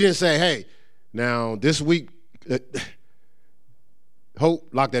 we didn't say, hey, now this week, Hope,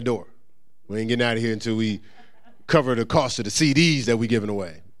 lock that door. We ain't getting out of here until we cover the cost of the CDs that we giving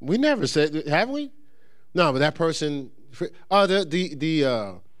away. We never said, have we? No, but that person, you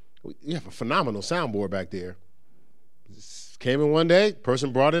have a phenomenal soundboard back there. Came in one day,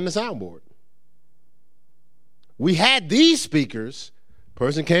 person brought in the soundboard. We had these speakers,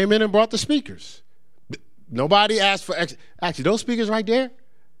 person came in and brought the speakers. Nobody asked for actually those speakers right there,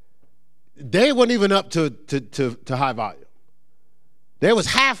 they weren't even up to high volume. They was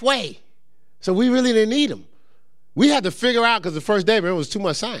halfway. So we really didn't need them. We had to figure out, because the first day, it was too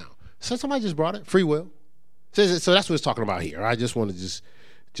much sound. So somebody just brought it, free will. So that's what it's talking about here. I just want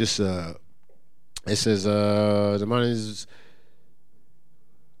to it says the money is,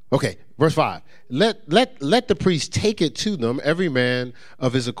 okay, verse 5. Let the priest take it to them, every man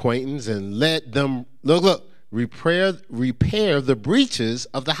of his acquaintance, and let them, repair the breaches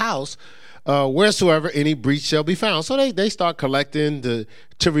of the house, wheresoever any breach shall be found. So they start collecting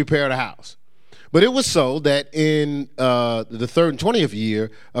to repair the house. But it was so that in the 3rd and 20th year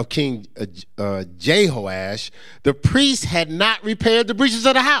of King Jehoash, the priests had not repaired the breaches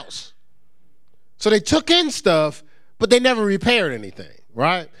of the house. So they took in stuff, but they never repaired anything,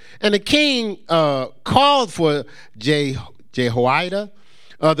 right? And the king called for Jehoiada,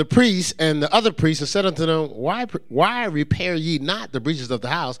 the priest, and the other priests, and said unto them, Why repair ye not the breaches of the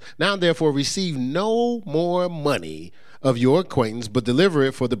house? Now therefore receive no more money of your acquaintance, but deliver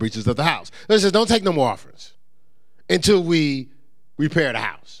it for the breaches of the house. So it says, don't take no more offerings until we repair the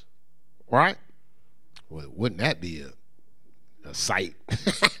house, right? Well, wouldn't that be a sight?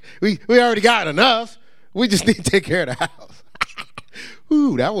 we already got enough. We just need to take care of the house.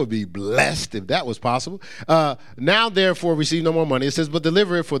 Ooh, that would be blessed if that was possible. Now, therefore, receive no more money. It says, but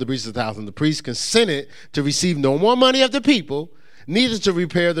deliver it for the breaches of the house. And the priest consented to receive no more money of the people, neither to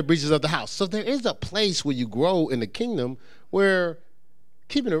repair the breaches of the house. So there is a place where you grow in the kingdom where,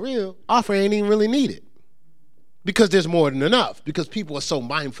 keeping it real, offering ain't even really needed. Because there's more than enough. Because people are so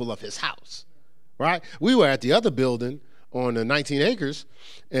mindful of his house, right? We were at the other building on the 19 acres,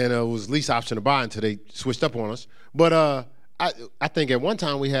 and it was lease option to buy until they switched up on us. But I think at one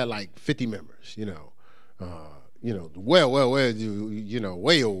time we had like 50 members, way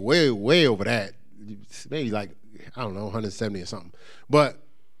over that. Maybe like, I don't know, 170 or something. But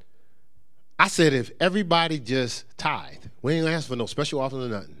I said, if everybody just tithed, we ain't asked for no special offering or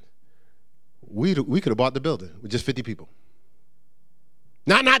nothing, we could have bought the building with just 50 people.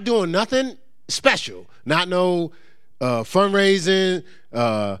 Not doing nothing special, not no fundraising,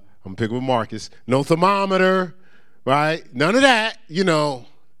 I'm picking with Marcus. No thermometer, right? None of that,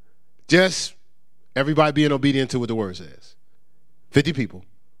 just everybody being obedient to what the word says. 50 people.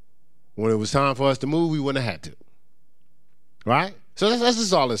 When it was time for us to move, we wouldn't have had to. Right? So that's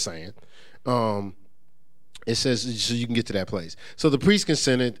just all it's saying. It says so you can get to that place. So the priest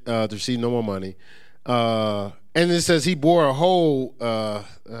consented to receive no more money. And it says he bore a whole,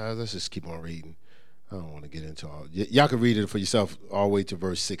 let's just keep on reading. I don't want to get into all. Y'all can read it for yourself all the way to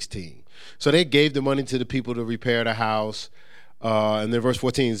verse 16. So they gave the money to the people to repair the house. And then verse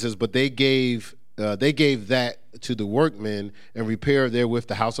 14 says, but they gave that to the workmen and repaired therewith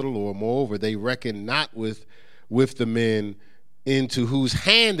the house of the Lord. Moreover, they reckoned not with the men into whose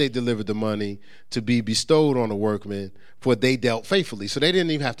hand they delivered the money to be bestowed on the workmen, for they dealt faithfully. So they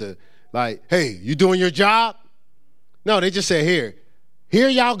didn't even have to hey, you doing your job? No, they just said, here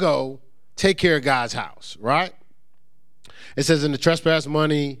y'all go, take care of God's house, right? It says, in the trespass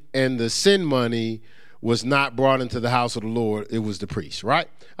money and the sin money was not brought into the house of the Lord, it was the priest, right?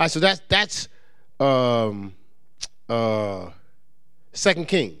 All right, so that's 2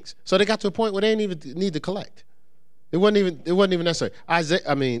 Kings. So they got to a point where they didn't even need to collect. It wasn't even necessary.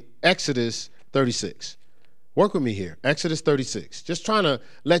 Exodus 36. Work with me here. Exodus 36. Just trying to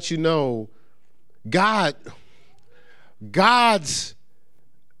let you know God's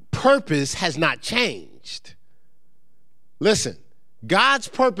purpose has not changed. Listen, God's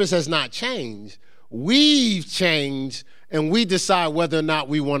purpose has not changed. We've changed, and we decide whether or not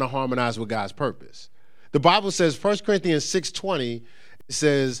we want to harmonize with God's purpose. The Bible says, 1 Corinthians 6:20, it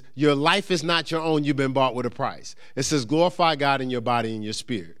says, your life is not your own, you've been bought with a price. It says, glorify God in your body and your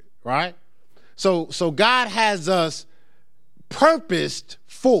spirit, right? So God has us purposed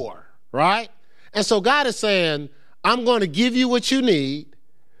for, right? And so God is saying, I'm going to give you what you need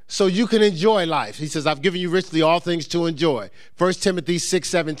so you can enjoy life. He says, I've given you richly all things to enjoy. 1 Timothy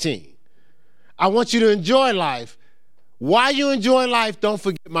 6:17. I want you to enjoy life. While you enjoy life, don't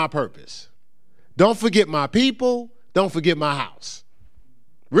forget my purpose. Don't forget my people. Don't forget my house.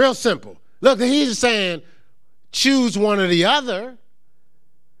 Real simple. Look, he's saying, choose one or the other.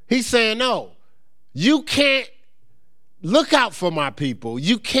 He's saying, no, you can't look out for my people.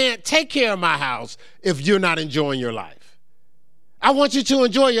 You can't take care of my house if you're not enjoying your life. I want you to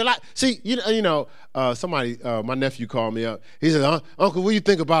enjoy your life. See, somebody, my nephew called me up. He said, Uncle, what do you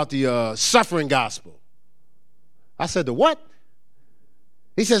think about the suffering gospel? I said, the what?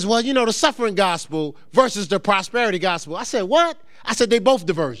 He says, well, the suffering gospel versus the prosperity gospel. I said, what? I said, they both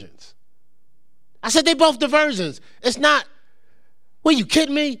diversions. It's not, were you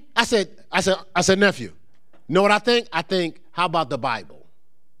kidding me? I said, nephew, know what I think? I think, how about the Bible?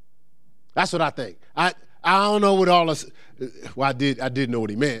 That's what I think. I don't know what all this, well, I did know what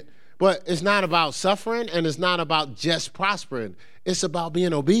he meant, but it's not about suffering and it's not about just prospering. It's about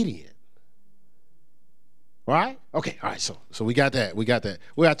being obedient. All right? Okay, all right, so we got that.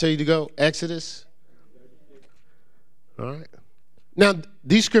 Where I tell you to go? Exodus. All right. Now,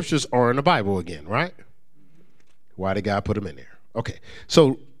 these scriptures are in the Bible again, right? Why did God put them in there? Okay,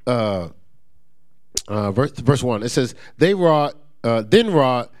 so verse 1, it says, then wrought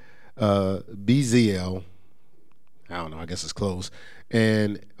Bezalel, I don't know, I guess it's close,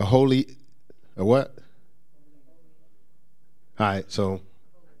 and a what? All right, so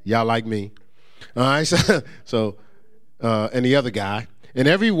y'all like me. All right, so and the other guy, and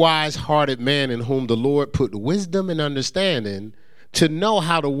every wise-hearted man in whom the Lord put wisdom and understanding to know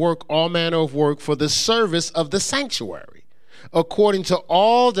how to work all manner of work for the service of the sanctuary, according to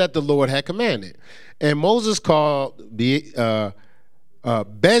all that the Lord had commanded. And Moses called Bezalel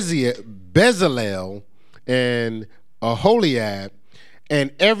and Aholiab,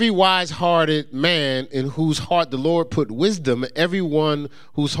 and every wise-hearted man in whose heart the Lord put wisdom, everyone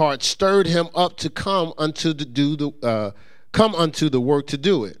whose heart stirred him up to come unto the work to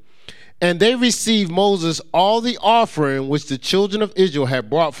do it. And they received Moses all the offering which the children of Israel had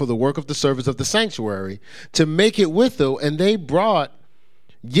brought for the work of the service of the sanctuary, to make it withal, and they brought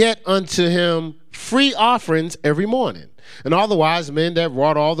yet unto him free offerings every morning. And all the wise men that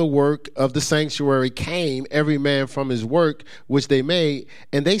wrought all the work of the sanctuary came, every man from his work which they made,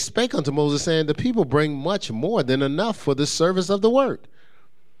 and they spake unto Moses, saying, the people bring much more than enough for the service of the work,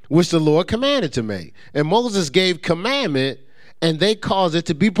 which the Lord commanded to make. And Moses gave commandment, and they caused it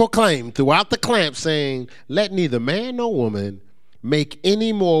to be proclaimed throughout the camp, saying, let neither man nor woman make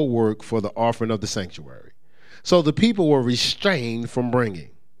any more work for the offering of the sanctuary. So the people were restrained from bringing,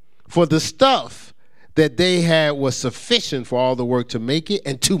 for the stuff that they had was sufficient for all the work to make it,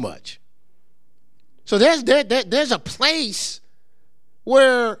 and too much. So there's a place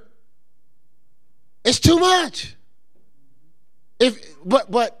where it's too much.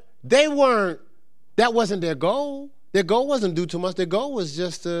 But that wasn't their goal. Their goal wasn't do too much. Their goal was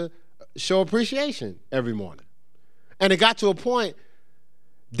just to show appreciation every morning. And it got to a point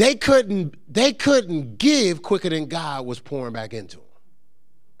they couldn't give quicker than God was pouring back into them.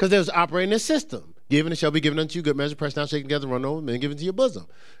 Because they was operating a system. Given it shall be given unto you, good measure, pressed down, shaken together, run over, and given to your bosom.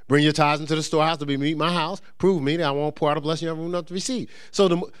 Bring your tithes into the storehouse to be meet my house. Prove me that I won't pour out a blessing you have room enough to receive.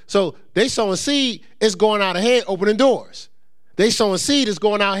 So they sowing seed, it's going out ahead, opening doors. They sowing seed, it's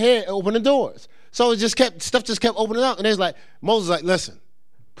going out ahead, opening doors. So stuff just kept opening up. And it's like, Moses like, listen,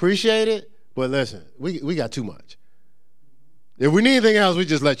 appreciate it, but listen, we got too much. If we need anything else, we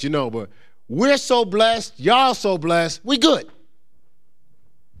just let you know. But we're so blessed, y'all so blessed, we good.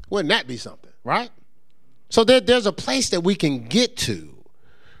 Wouldn't that be something, right? So there's a place that we can get to,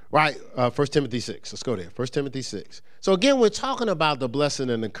 right? 1 Timothy 6. Let's go there. 1 Timothy 6. So again, we're talking about the blessing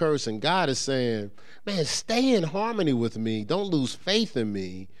and the curse, and God is saying, man, stay in harmony with me. Don't lose faith in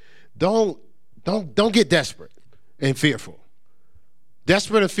me. Don't get desperate and fearful.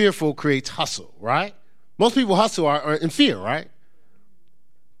 Desperate and fearful creates hustle, right? Most people hustle are in fear, right?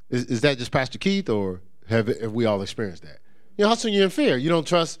 Is that just Pastor Keith, or have we all experienced that? You know, hustling, you're in fear. You don't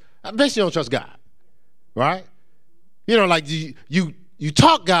trust, I bet you don't trust God, right? You know, like you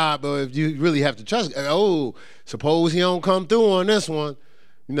talk God, but if you really have to trust, suppose he don't come through on this one.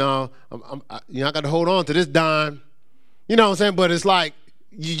 You know, I got to hold on to this dime. You know what I'm saying? But it's like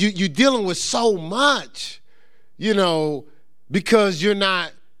you're dealing with so much, you know, because you're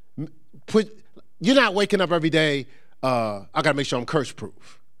not waking up every day, I got to make sure I'm curse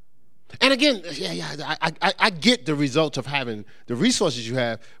proof. And again, I get the results of having the resources you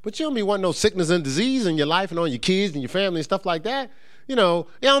have, but you don't be wanting no sickness and disease in your life and on your kids and your family and stuff like that. You know,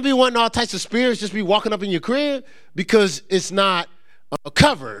 you don't be wanting all types of spirits just be walking up in your crib because it's not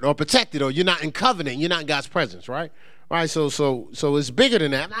covered or protected, or you're not in covenant, you're not in God's presence, right? All right, so it's bigger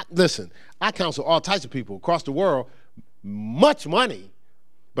than that. Listen, I counsel all types of people across the world, much money,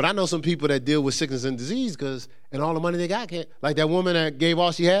 but I know some people that deal with sickness and disease and all the money they got can't, like that woman that gave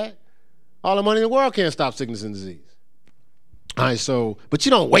all she had. All the money in the world can't stop sickness and disease. All right, but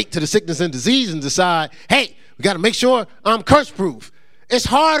you don't wait to the sickness and disease and decide, hey, we got to make sure I'm curse-proof. It's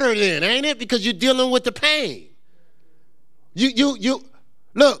harder then, ain't it? Because you're dealing with the pain.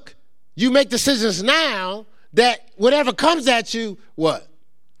 Look, you make decisions now that whatever comes at you, what?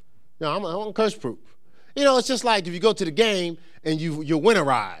 No, I'm curse-proof. You know, it's just like if you go to the game and you're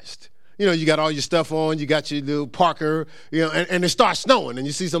winterized. You know, you got all your stuff on, you got your little Parker, you know, and it starts snowing, and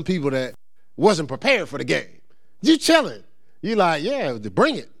you see some people that wasn't prepared for the game. You chilling. You like, yeah,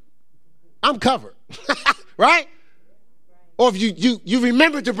 bring it. I'm covered. Right? Or if you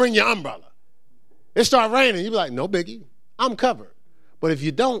remember to bring your umbrella. It start raining. You be like, no biggie. I'm covered. But if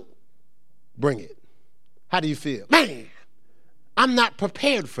you don't bring it, how do you feel? Man, I'm not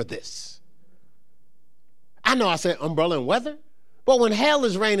prepared for this. I know I said umbrella and weather, but when hell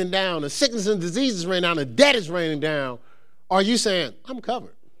is raining down, and sickness and disease is raining down, and debt is raining down, are you saying, I'm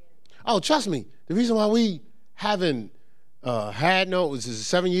covered? Oh, trust me, the reason why we haven't this is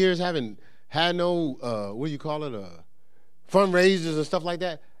 7 years, haven't had no, what do you call it, fundraisers and stuff like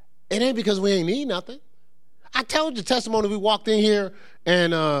that, it ain't because we ain't need nothing. I told you testimony, we walked in here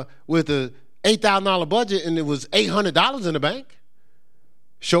and with a $8,000 budget, and it was $800 in the bank.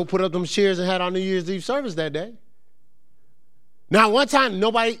 Show put up them chairs and had our New Year's Eve service that day. Now, one time,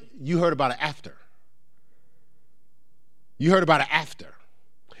 you heard about it after. You heard about it after.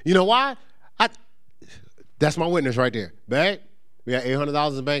 You know why? That's my witness right there. Babe, we got $800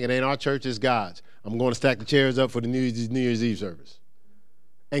 in the bank. It ain't our church, it's God's. I'm going to stack the chairs up for the New Year's Eve service.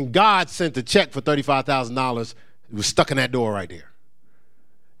 And God sent a check for $35,000. It was stuck in that door right there.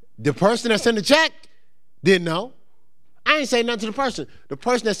 The person that sent the check didn't know. I ain't say nothing to the person. The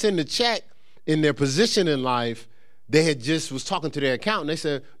person that sent the check, in their position in life, they had just was talking to their accountant. They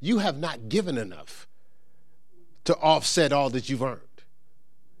said, you have not given enough to offset all that you've earned.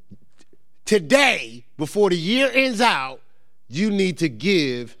 Today, before the year ends out, you need to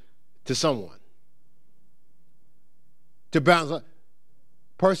give to someone. To bounce up.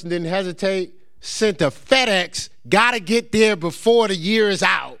 Person didn't hesitate, sent a FedEx, got to get there before the year is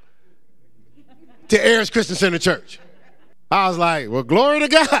out to Ayers Christian Center Church. I was like, well, glory to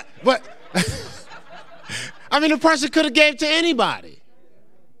God. But, I mean, the person could have gave to anybody.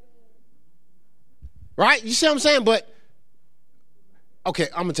 Right? You see what I'm saying? But, okay,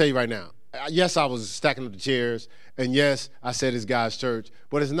 I'm going to tell you right now. Yes, I was stacking up the chairs, and yes, I said it's God's church,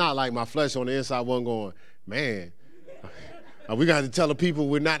 but it's not like my flesh on the inside wasn't going, man, are we going to tell the people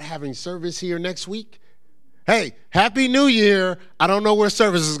we're not having service here next week? Hey, Happy New Year. I don't know where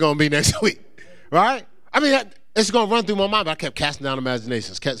service is going to be next week, right? I mean, It's going to run through my mind, but I kept casting down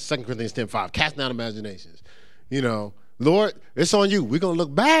imaginations. 2 Corinthians 10:5, casting down imaginations. You know, Lord, it's on you. We're going to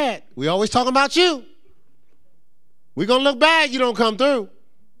look bad. We always talking about you. We're going to look bad. You don't come through.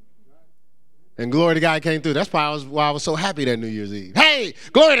 And glory to God came through. That's probably why I was so happy that New Year's Eve. Hey,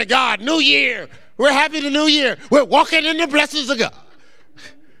 glory to God, New Year. We're happy the New Year. We're walking in the blessings of God.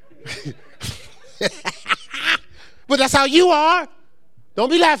 But that's how you are. Don't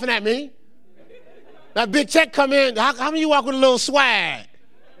be laughing at me. That big check come in. How many of you walk with a little swag?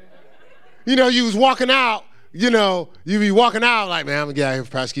 You know, you was walking out. You know, you be walking out like, man, I'm going to get out here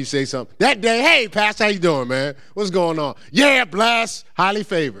for Pastor Keith say something. That day, hey, Pastor, how you doing, man? What's going on? Yeah, blessed, highly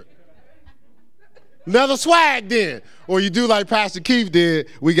favored. Another swag then. Or you do like Pastor Keith did.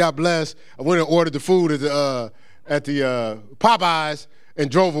 We got blessed. I went and ordered the food at the Popeyes and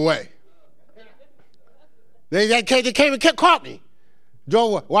drove away. They came and caught me.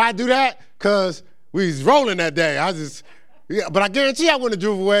 Drove away. Why I do that? Because we was rolling that day. But I guarantee I wouldn't have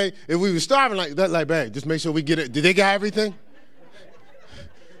drove away if we were starving like that. Like, bang, just make sure we get it. Did they get everything?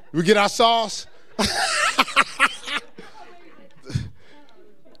 We get our sauce?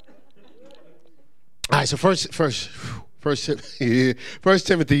 All right, so First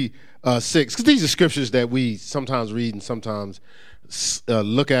Timothy 6, because these are scriptures that we sometimes read and sometimes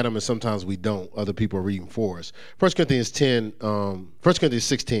look at them and sometimes we don't. Other people are reading for us. 1 Corinthians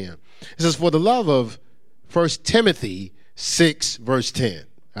 6:10. It says, for the love of 1 Timothy 6, verse 10.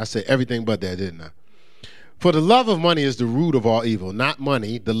 I said everything but that, didn't I? For the love of money is the root of all evil. Not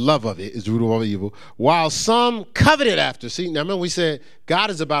money, the love of it is the root of all evil. While some coveted after. See, now remember we said God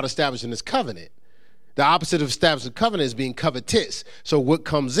is about establishing his covenant. The opposite of establishing covenant is being covetous. So what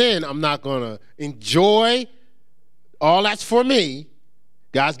comes in, I'm not going to enjoy. All that's for me.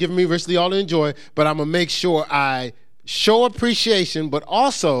 God's given me richly all to enjoy, but I'm going to make sure I show appreciation, but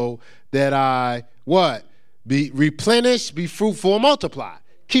also that I, be replenished, be fruitful, and multiply.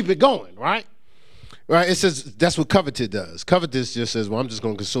 Keep it going, right? Right? It says that's what covetous does. Covetous just says, well, I'm just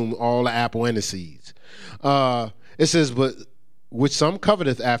going to consume all the apple and the seeds. It says, but which some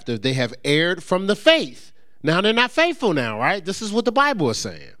coveteth after they have erred from the faith. Now they're not faithful now, right? This is what the Bible is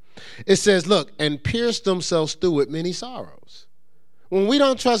saying. It says, look, and pierced themselves through with many sorrows. When we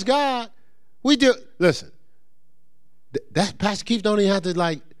don't trust God, we do. Listen, that Pastor Keith don't even have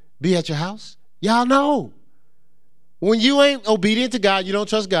to be at your house. Y'all know. When you ain't obedient to God, you don't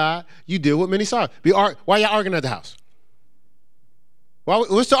trust God, you deal with many sorrows. Why y'all arguing at the house?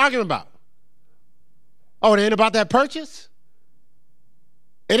 What's the argument about? Oh, it ain't about that purchase?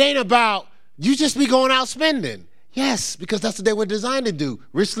 It ain't about you just be going out spending. Yes, because that's what they were designed to do,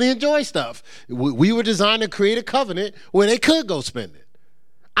 richly enjoy stuff. We were designed to create a covenant where they could go spend it.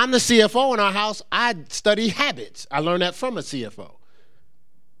 I'm the CFO in our house. I study habits. I learned that from a CFO.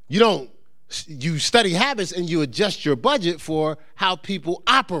 You study habits and you adjust your budget for how people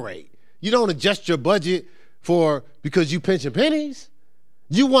operate. You don't adjust your budget because you pinching pennies.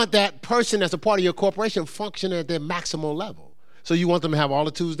 You want that person that's a part of your corporation functioning at their maximal level. So you want them to have all the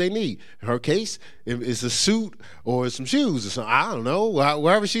tools they need. In her case, it's a suit or some shoes or something. I don't know,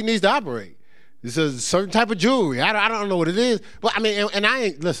 wherever she needs to operate. It's a certain type of jewelry. I don't know what it is. But I mean, and I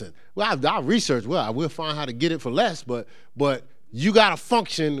ain't, listen, I'll research, I will find how to get it for less, but you got to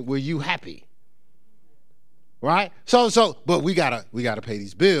function where you happy. Right? But we gotta pay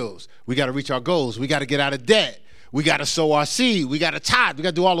these bills. We got to reach our goals. We got to get out of debt. We got to sow our seed. We got to tithe. We got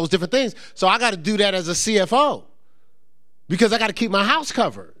to do all those different things. So I got to do that as a CFO. Because I got to keep my house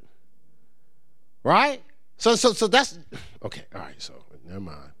covered, right? So that's, okay, all right, so never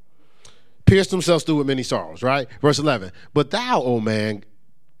mind. Pierced themselves through with many sorrows, right? Verse 11, but thou, O man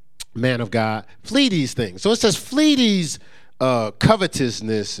of God, flee these things. So it says flee these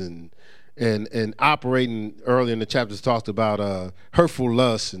covetousness and operating. Earlier in the chapters talked about hurtful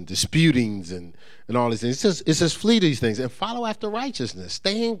lusts and disputings and all these things. It says flee these things and follow after righteousness,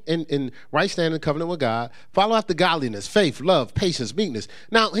 staying in right standing covenant with God. Follow after godliness, faith, love, patience, meekness.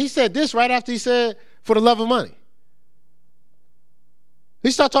 Now, he said this right after he said, for the love of money.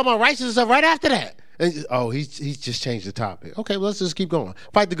 He started talking about righteousness right after that. And, he's just changed the topic. Okay, well, let's just keep going.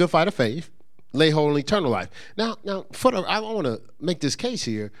 Fight the good fight of faith. Lay hold on eternal life. Now, I want to make this case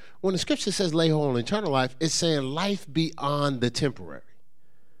here. When the scripture says lay hold on eternal life, it's saying life beyond the temporary.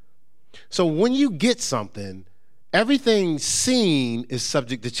 So when you get something, everything seen is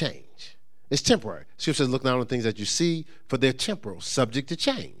subject to change. It's temporary. Scripture says look not on the things that you see, for they're temporal, subject to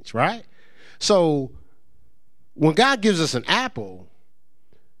change, right? So when God gives us an apple,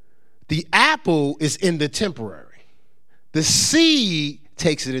 the apple is in the temporary. The seed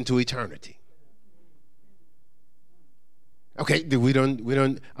takes it into eternity. Okay,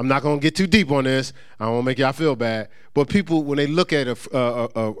 I'm not going to get too deep on this. I don't want to make y'all feel bad. But people, when they look at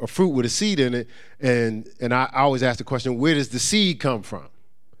a fruit with a seed in it, and I always ask the question, where does the seed come from?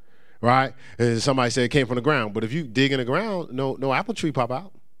 Right? And somebody said it came from the ground. But if you dig in the ground, no apple tree pop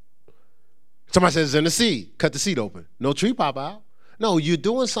out. Somebody says it's in the seed. Cut the seed open. No tree pop out. No, you're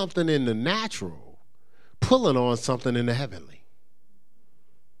doing something in the natural, pulling on something in the heavenly.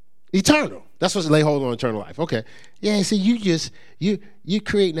 Eternal. That's what's lay hold on eternal life. Okay. Yeah, see, you're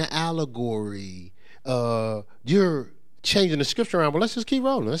creating an allegory. You're changing the scripture around, but let's just keep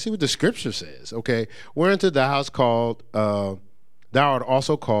rolling. Let's see what the scripture says. Okay. Whereunto thou hast called, thou art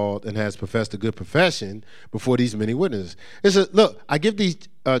also called and has professed a good profession before these many witnesses. It says, look, I give thee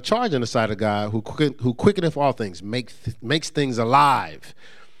charge on the side of God who quickeneth all things, makes things alive.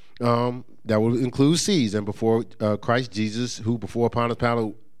 That will include seeds, and before Christ Jesus, who before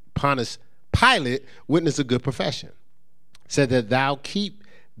Pontius Pilate witnessed a good profession, said that thou keep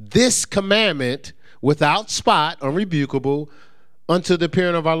this commandment without spot, unrebukable, unto the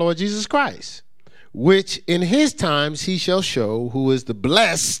appearing of our Lord Jesus Christ, which in his times he shall show, who is the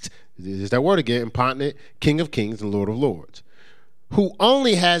blessed, is that word again, impotent, King of kings and Lord of lords, who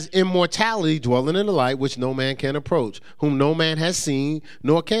only has immortality dwelling in the light, which no man can approach, whom no man has seen,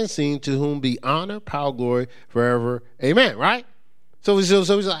 nor can see, to whom be honor, power, glory, forever. Amen, right? So he's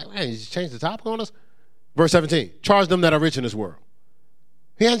like, man, he's changed the topic on us? Verse 17, charge them that are rich in this world.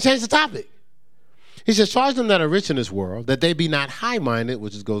 He hasn't changed the topic. He says, charge them that are rich in this world, that they be not high-minded,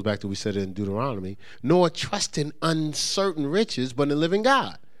 which goes back to what we said in Deuteronomy, nor trust in uncertain riches, but in the living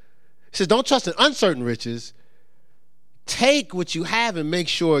God. He says, don't trust in uncertain riches. Take what you have and make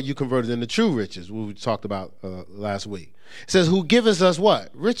sure you convert it into true riches, what we talked about last week. It says, who giveth us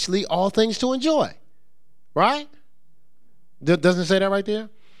what? Richly all things to enjoy. Right? Doesn't it say that right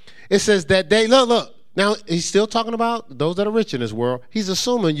there? It says that they, look. Now, he's still talking about those that are rich in this world. He's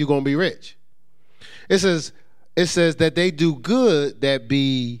assuming you're going to be rich. It says that they do good that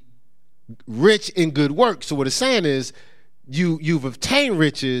be rich in good work. So what it's saying is you've obtained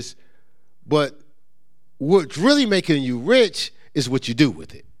riches, but what's really making you rich is what you do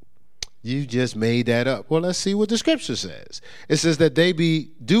with it. You just made that up. Well, let's see what the scripture says. It says that they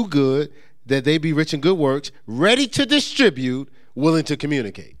do good, that they be rich in good works, ready to distribute, willing to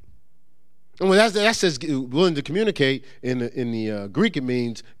communicate. And when that says willing to communicate, in the Greek it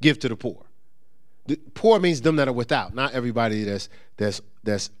means give to the poor. The poor means them that are without, not everybody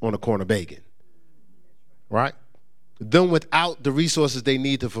that's on the corner begging. Right? Them without the resources they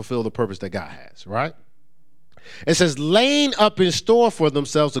need to fulfill the purpose that God has, right? It says, laying up in store for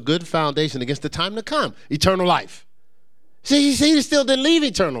themselves a good foundation against the time to come, eternal life. See, he still didn't leave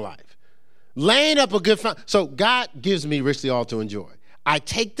eternal life. Laying up a good foundation. So God gives me richly all to enjoy. I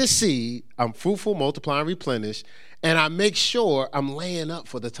take the seed, I'm fruitful, multiply, and replenish, and I make sure I'm laying up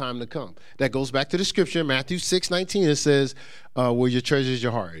for the time to come. That goes back to the scripture, Matthew 6:19. It says, where your treasure is,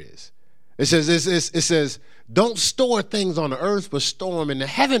 your heart is. It says, don't store things on the earth, but store them in the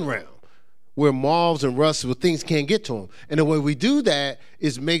heaven realm, where moths and rust, where things can't get to them. And the way we do that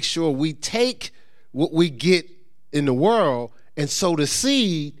is make sure we take what we get in the world and sow the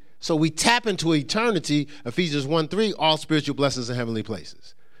seed, so we tap into eternity. Ephesians 1:3, all spiritual blessings in heavenly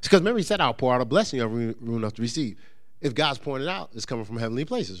places. It's because remember he said, I'll pour out a blessing you have room enough to receive. If God's pouring it out, it's coming from heavenly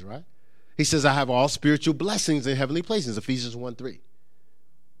places, right? He says, I have all spiritual blessings in heavenly places, Ephesians 1:3.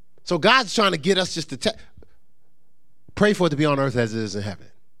 So God's trying to get us just to pray for it to be on earth as it is in heaven.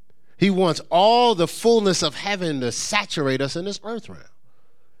 He wants all the fullness of heaven to saturate us in this earth realm.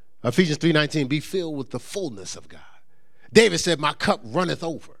 Ephesians 3:19, be filled with the fullness of God. David said, my cup runneth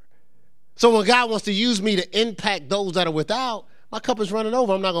over. So when God wants to use me to impact those that are without, my cup is running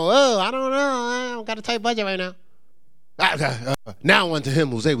over. I'm not going, I don't know. I don't got a tight budget right now. Now unto him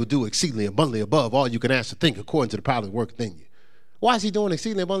who's able to do exceedingly abundantly above all you can ask to think according to the power that worketh in you. Why is he doing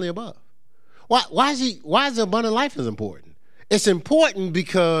exceedingly abundantly above? Why is the abundant life is important? It's important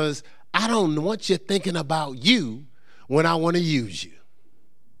because I don't want you thinking about you when I want to use you.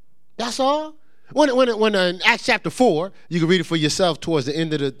 That's all. When in Acts chapter 4, you can read it for yourself towards the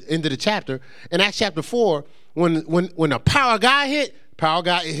end of the chapter. In Acts chapter 4, when the power of God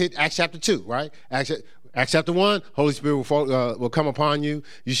hit Acts chapter 2, right? Acts chapter 1, Holy Spirit will come upon you.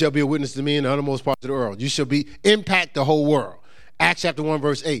 You shall be a witness to me in the uttermost parts of the world. You shall impact the whole world. Acts chapter 1,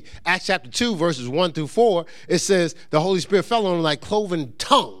 verse 8. Acts chapter 2, verses 1 through 4, it says the Holy Spirit fell on them like cloven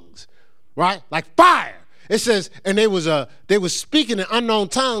tongues, right? Like fire. It says, and they was speaking in unknown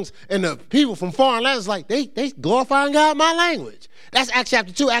tongues, and the people from foreign lands, like, they glorifying God in my language. That's Acts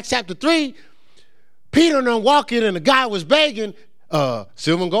chapter 2. Acts chapter 3, Peter and them walking, and the guy was begging.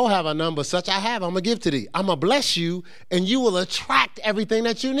 Silver and gold have I none, but such I have, I'm going to give to thee. I'm going to bless you, and you will attract everything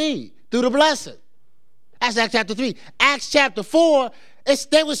that you need through the blessing. That's Acts chapter 3. Acts chapter 4,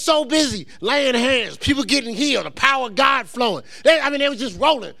 they were so busy laying hands, people getting healed, the power of God flowing. They were just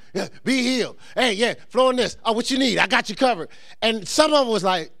rolling. Yeah, be healed. Hey, yeah, flowing this. Oh, what you need? I got you covered. And some of them was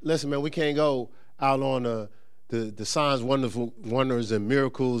like, listen, man, we can't go out on the signs, wonders, and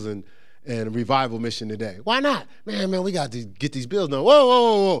miracles and revival mission today. Why not? Man, we got to get these bills done.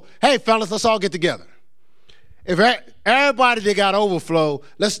 Whoa. Hey, fellas, let's all get together. If everybody that got overflow,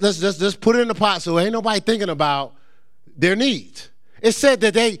 let's put it in the pot so ain't nobody thinking about their needs. It said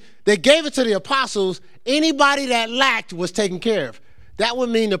that they gave it to the apostles. Anybody that lacked was taken care of. That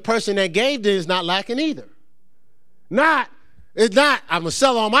would mean the person that gave it is not lacking either. It's not, I'm going to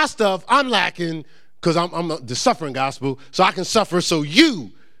sell all my stuff, I'm lacking because I'm the suffering gospel, so I can suffer so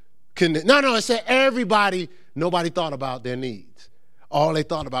you can. No, it said everybody, nobody thought about their needs. All they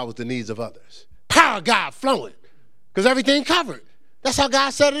thought about was the needs of others. Power of God flowing because everything covered. That's how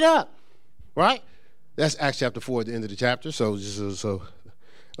God set it up, right? That's Acts chapter 4 at the end of the chapter, so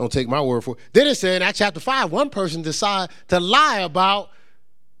don't take my word for it. Then it said in Acts chapter 5, one person decided to lie about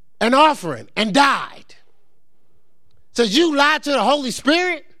an offering and died. So you lied to the Holy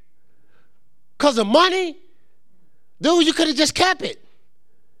Spirit because of money? Dude, you could have just kept it.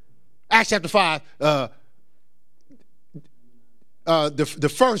 Acts chapter 5,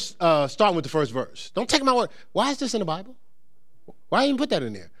 the first, starting with the first verse. Don't take my word. Why is this in the Bible? Why even put that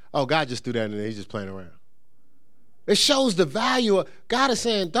in there? Oh, God just threw that in there. He's just playing around. It shows the value of, God is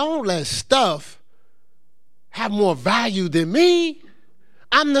saying, don't let stuff have more value than me.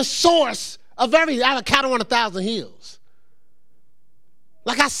 I'm the source of everything. I have a cattle on 1,000 hills.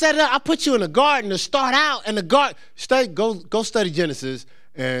 Like I set it up, I put you in a garden to start out, and the garden, go study Genesis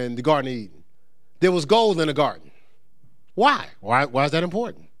and the Garden of Eden. There was gold in the garden. Why? Why is that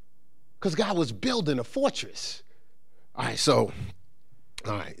important? Because God was building a fortress. All right, so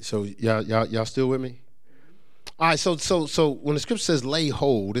y'all still with me? All right, so when the scripture says lay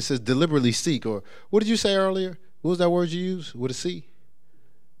hold, it says deliberately seek, or what did you say earlier? What was that word you used with a C?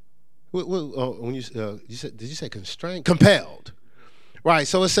 When you said, did you say constrained? Compelled. Right,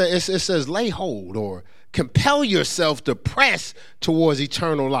 so it says lay hold or compel yourself to press towards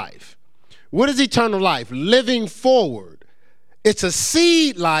eternal life. What is eternal life? Living forward. It's a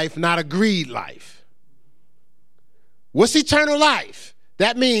seed life, not a greed life. What's eternal life?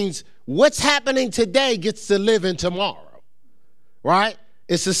 That means what's happening today gets to live in tomorrow, right?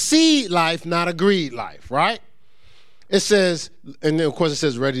 It's a seed life, not a greed life, right? It says, and then of course it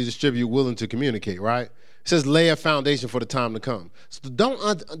says ready to distribute, willing to communicate, right? It says lay a foundation for the time to come. So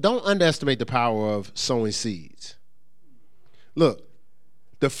don't underestimate the power of sowing seeds. Look,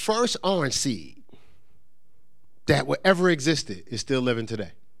 the first orange seed that ever existed is still living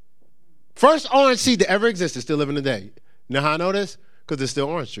today. First orange seed that ever existed is still living today. You know how I know this? Because there's still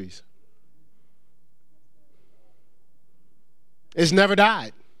orange trees. It's never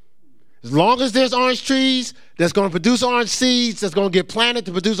died. As long as there's orange trees that's going to produce orange seeds, that's going to get planted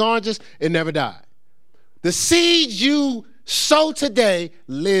to produce oranges, it never died. The seeds you sow today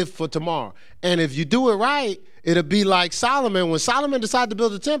live for tomorrow. And if you do it right, it'll be like Solomon. When Solomon decided to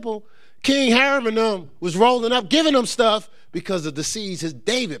build the temple, King Hiram and them was rolling up, giving them stuff because of the seeds his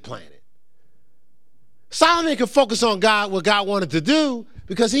David planted. Solomon could focus on God, what God wanted to do,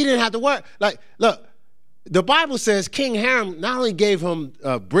 because he didn't have to work. Like, look, the Bible says King Hiram not only gave him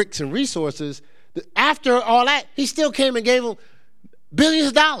bricks and resources, after all that, he still came and gave him billions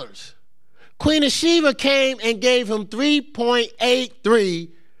of dollars. Queen of Sheba came and gave him $3.83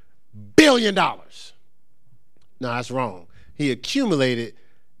 billion. No, that's wrong. He accumulated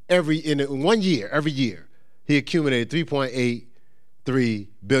every year, he accumulated $3.83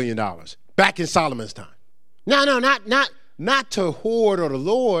 billion back in Solomon's time. No, not to hoard or to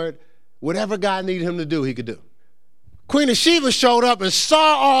lord. Whatever God needed him to do, he could do. Queen of Sheba showed up and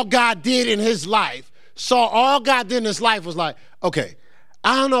saw all God did in his life. Was like, okay,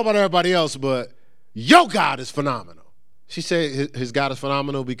 I don't know about everybody else, but your God is phenomenal. She said his God is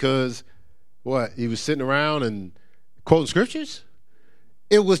phenomenal because, what, he was sitting around and quoting scriptures?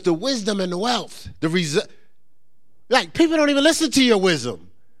 It was the wisdom and the wealth. Like, people don't even listen to your wisdom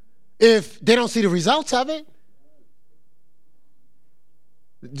if they don't see the results of it.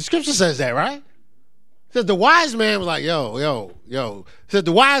 The scripture says that, right? It says the wise man was like, yo. It said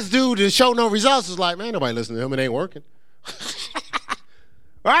the wise dude that showed no results was like, man, nobody listening to him. It ain't working.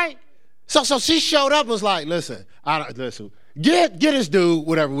 Right? So she showed up and was like, listen, get this dude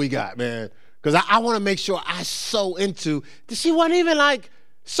whatever we got, man. Because I want to make sure I sow into. She wasn't even like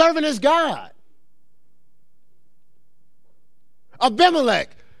serving as God. Abimelech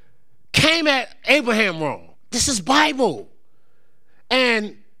came at Abraham wrong. This is Bible.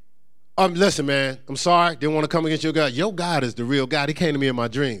 And listen, man, I'm sorry. Didn't want to come against your God. Your God is the real God. He came to me in my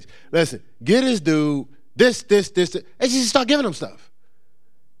dreams. Listen, get this dude this. And just start giving him stuff.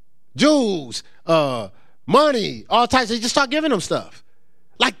 Jewels, money, all types. They just start giving him stuff.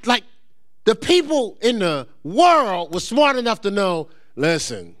 Like the people in the world were smart enough to know,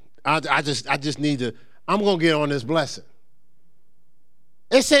 listen, I just need to, I'm going to get on this blessing.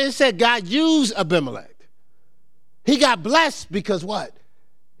 It said God used Abimelech. He got blessed because what?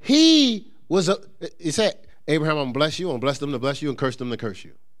 He said, Abraham, I'm going to bless you. I'm going to bless them to bless you and curse them to curse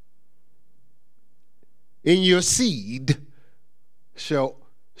you. In your seed shall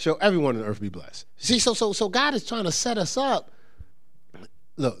everyone on earth be blessed. See, so God is trying to set us up.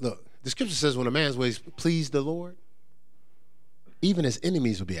 Look. The scripture says when a man's ways please the Lord, even his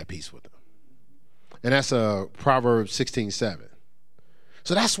enemies will be at peace with him. And that's Proverbs 16:7.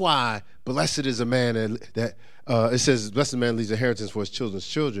 So that's why blessed is a man that it says, blessed man leaves inheritance for his children's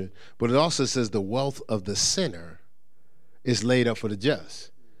children. But it also says the wealth of the sinner is laid up for the just.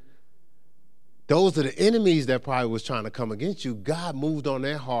 Those are the enemies that probably was trying to come against you. God moved on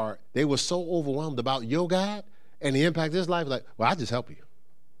their heart. They were so overwhelmed about your God and the impact of his life. Like, well, I just help you.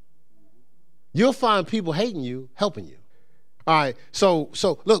 You'll find people hating you, helping you. All right, so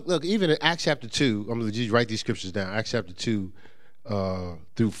look, even in Acts chapter 2, I'm going to just write these scriptures down. Acts chapter 2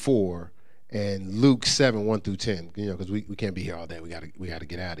 through 4 and Luke 7, 1 through 10, because we can't be here all day. We got to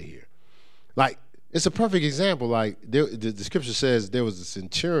get out of here. Like, it's a perfect example. Like, the scripture says there was a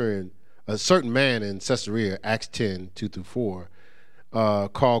centurion, a certain man in Caesarea, Acts 10, 2 through 4,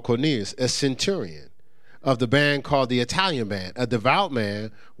 called Cornelius, a centurion of the band called the Italian band, a devout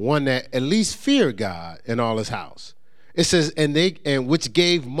man, one that at least feared God and all his house. It says, and which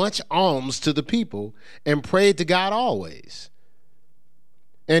gave much alms to the people and prayed to God always.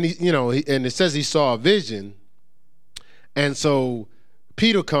 And and it says he saw a vision. And so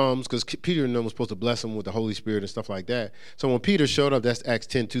Peter comes, because Peter and them was supposed to bless him with the Holy Spirit and stuff like that. So when Peter showed up, that's Acts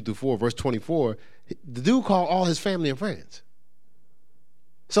 10, 2 through 4, verse 24, the dude called all his family and friends.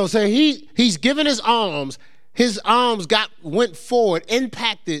 So say he's given his alms went forward,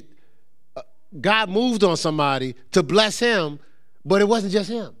 impacted. God moved on somebody to bless him, but it wasn't just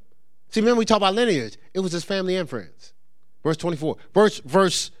him. See, remember we talk about lineage. It was his family and friends. Verse 24.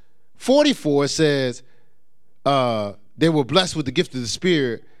 Verse 44 says they were blessed with the gift of the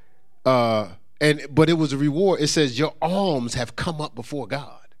Spirit, but it was a reward. It says your alms have come up before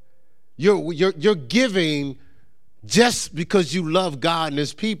God. You're giving just because you love God and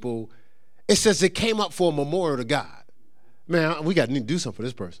his people. It says it came up for a memorial to God. Man, we got to do something for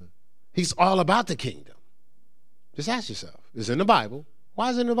this person. He's all about the kingdom. Just ask yourself, it's in the Bible.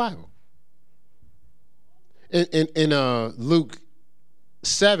 Why is it in the Bible? In Luke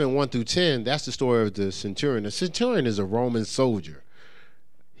 7, 1 through 10, that's the story of the centurion. The centurion is a Roman soldier.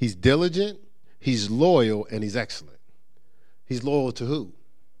 He's diligent, he's loyal, and he's excellent. He's loyal to who?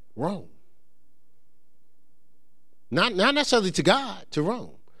 Rome. Not necessarily to God, to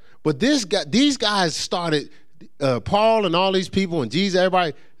Rome. But these guys started, Paul and all these people and Jesus,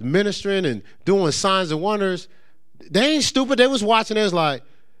 everybody ministering and doing signs and wonders. They ain't stupid. They was watching. They was like,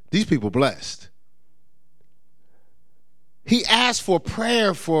 these people blessed. He asked for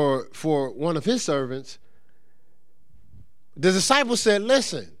prayer for one of his servants. The disciples said,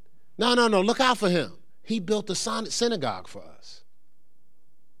 listen, no, look out for him. He built a synagogue for us.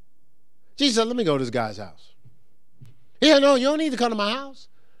 Jesus said, let me go to this guy's house. Yeah, no, you don't need to come to my house.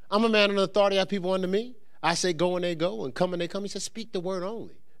 I'm a man of authority. I have people under me. I say go and they go, and come and they come. He said, speak the word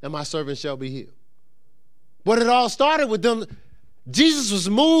only, and my servant shall be healed. But it all started with them. Jesus was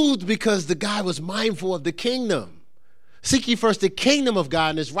moved because the guy was mindful of the kingdom. Seek ye first the kingdom of God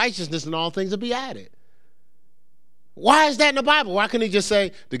and his righteousness, and all things will be added. Why is that in the Bible? Why couldn't he just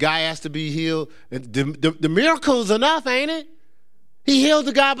say the guy has to be healed? The miracle's enough, ain't it? He healed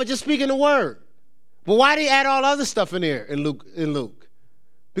the guy by just speaking the word. But why did he add all other stuff in there in Luke?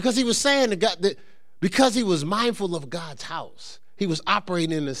 Because he was saying that because he was mindful of God's house. He was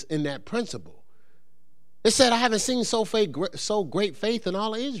operating in that principle. It said, I haven't seen so great faith in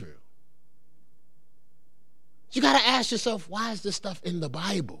all of Israel. You got to ask yourself, why is this stuff in the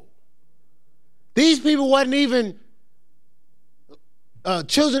Bible? These people wasn't even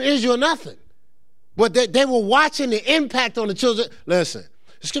children of Israel, nothing. But they were watching the impact on the children. Listen,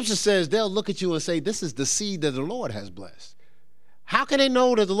 the scripture says they'll look at you and say, this is the seed that the Lord has blessed. How can they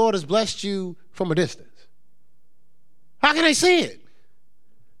know that the Lord has blessed you from a distance? How can they see it?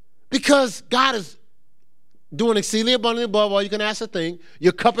 Because God is doing exceedingly abundantly above all you can ask a thing.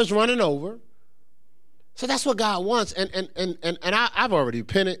 Your cup is running over. So that's what God wants. I've already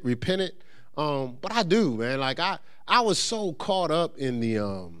repented. But I do, man. Like I was so caught up in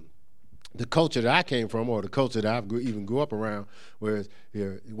the culture that I came from, or the culture that I even grew up around, where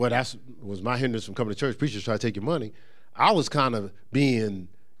that was my hindrance from coming to church. Preachers try to take your money. I was kind of being,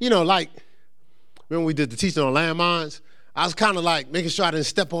 like when we did the teaching on landmines, I was kind of like making sure I didn't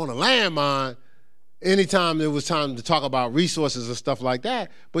step on a landmine anytime it was time to talk about resources and stuff like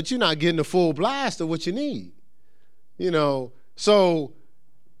that, but you're not getting the full blast of what you need. So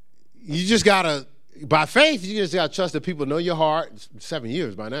you just gotta, by faith, you just gotta trust that people know your heart. It's 7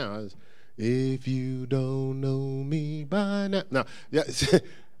 years by now. If you don't know me by now. No, yeah,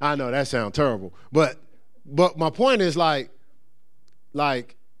 I know that sounds terrible. But my point is like you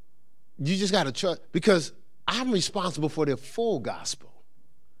just gotta trust, because I'm responsible for the full gospel.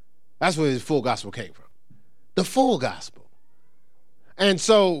 That's where the full gospel came from. The full gospel. And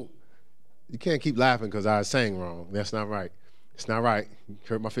so you can't keep laughing because I was saying wrong. That's not right. It's not right. You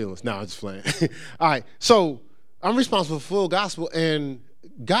hurt my feelings. No, I'm just playing. All right. So I'm responsible for full gospel, and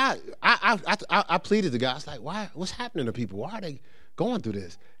God, I pleaded to God. I was like, why? What's happening to people? Why are they going through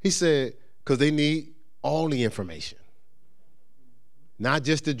this? He said, because they need all the information. Not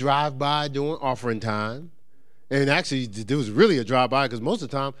just to drive by during offering time. And actually, there was really a drive-by, because most of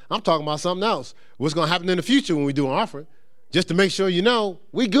the time, I'm talking about something else. What's going to happen in the future when we do an offering, just to make sure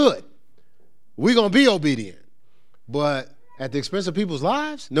we good. We're going to be obedient. But at the expense of people's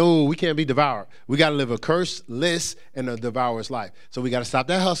lives, no, we can't be devoured. We got to live a curseless and a devourer's life. So we got to stop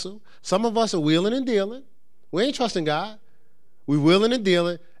that hustle. Some of us are wheeling and dealing. We ain't trusting God. We wheeling and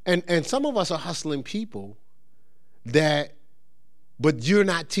dealing. And some of us are hustling people but you're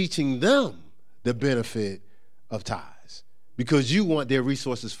not teaching them the benefit of tithes, because you want their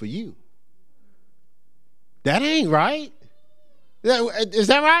resources for you. That ain't right. Is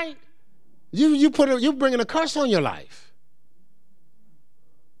that right? You're bringing a curse on your life.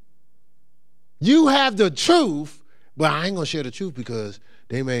 You have the truth, but I ain't gonna share the truth because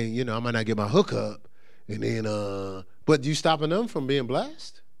they may, I might not get my hookup, and then but you stopping them from being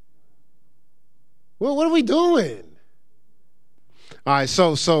blessed? Well, what are we doing? All right,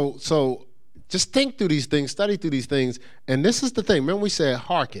 so just think through these things, study through these things. And this is the thing. Remember we said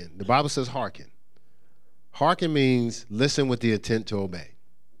hearken. The Bible says hearken. Hearken means listen with the intent to obey.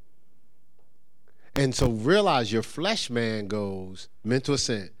 And so realize your flesh man goes, mental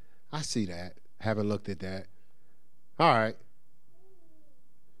assent. I see that. Haven't looked at that. All right.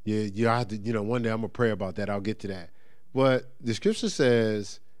 Yeah, I have to, one day I'm going to pray about that. I'll get to that. But the scripture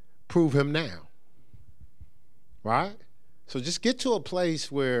says, prove him now. Right? So just get to a place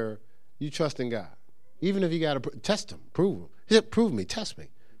where you trust in God. Even if you got to test him, prove him. He said, prove me, test me.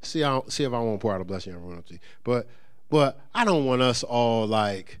 See if I won't pour out a blessing on everyone else. But I don't want us all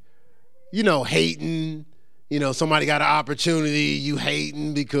hating. Somebody got an opportunity, you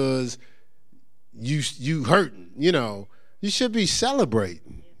hating because you hurting. You should be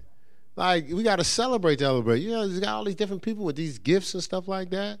celebrating. Like, we got to celebrate. There's got all these different people with these gifts and stuff like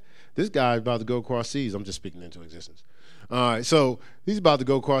that. This guy's about to go across seas. I'm just speaking into existence. All right, so he's about to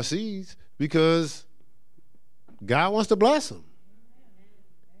go across seas because God wants to bless him.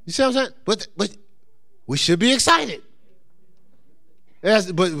 You see what I'm saying? But we should be excited.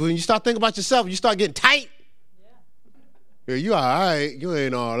 But when you start thinking about yourself, you start getting tight. Yeah, you all right. You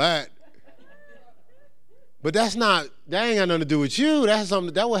ain't all that. But that ain't got nothing to do with you.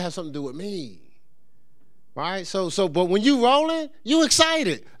 That will have something to do with me. Right? So, but when you rolling, you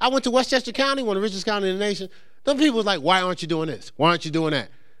excited. I went to Westchester County, one of the richest counties in the nation. Them people was like, why aren't you doing this? Why aren't you doing that?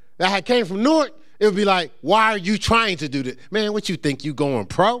 That had came from Newark, it would be like, why are you trying to do this? Man, what you think, you going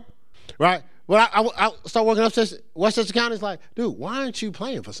pro? Right? Well, I start working upstairs, Westchester County. It's like, dude, why aren't you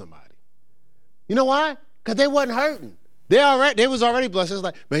playing for somebody? You know why? Because they wasn't hurting. They was already blessed. It's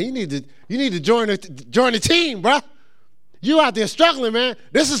like, man, you need to join the team, bro. You out there struggling, man.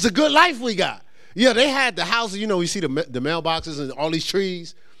 This is a good life we got. Yeah, they had the houses. You see the mailboxes and all these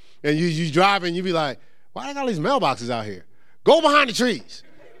trees, and you drive and you be like, why they got all these mailboxes out here? Go behind the trees.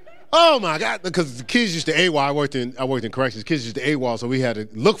 Oh my God! Because the kids used to AWOL. I worked in corrections. Kids used to AWOL, so we had to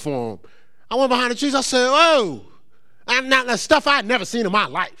look for them. I went behind the trees. I said, "Whoa!" And not that stuff I'd never seen in my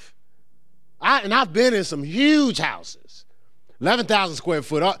life. I've been in some huge houses, 11,000 square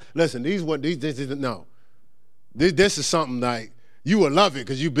foot. Listen, this is something like you will love it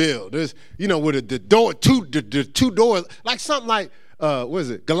because you build. There's with the door, the two doors, like something like what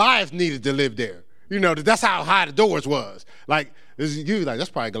is it? Goliath needed to live there. That's how high the doors was. Like you like that's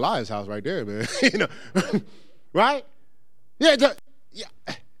probably Goliath's house right there, man. Right? Yeah.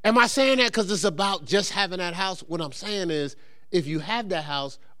 Am I saying that because it's about just having that house? What I'm saying is, if you have that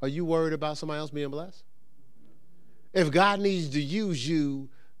house, are you worried about somebody else being blessed? If God needs to use you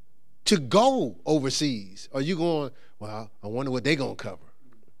to go overseas, are you going, well, I wonder what they're going to cover?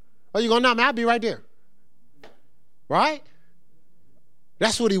 Are you going, no, man, I'll be right there. Right?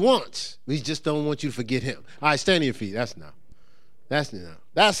 That's what he wants. He just don't want you to forget him. All right, stand on your feet. That's enough. That's enough.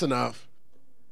 That's enough.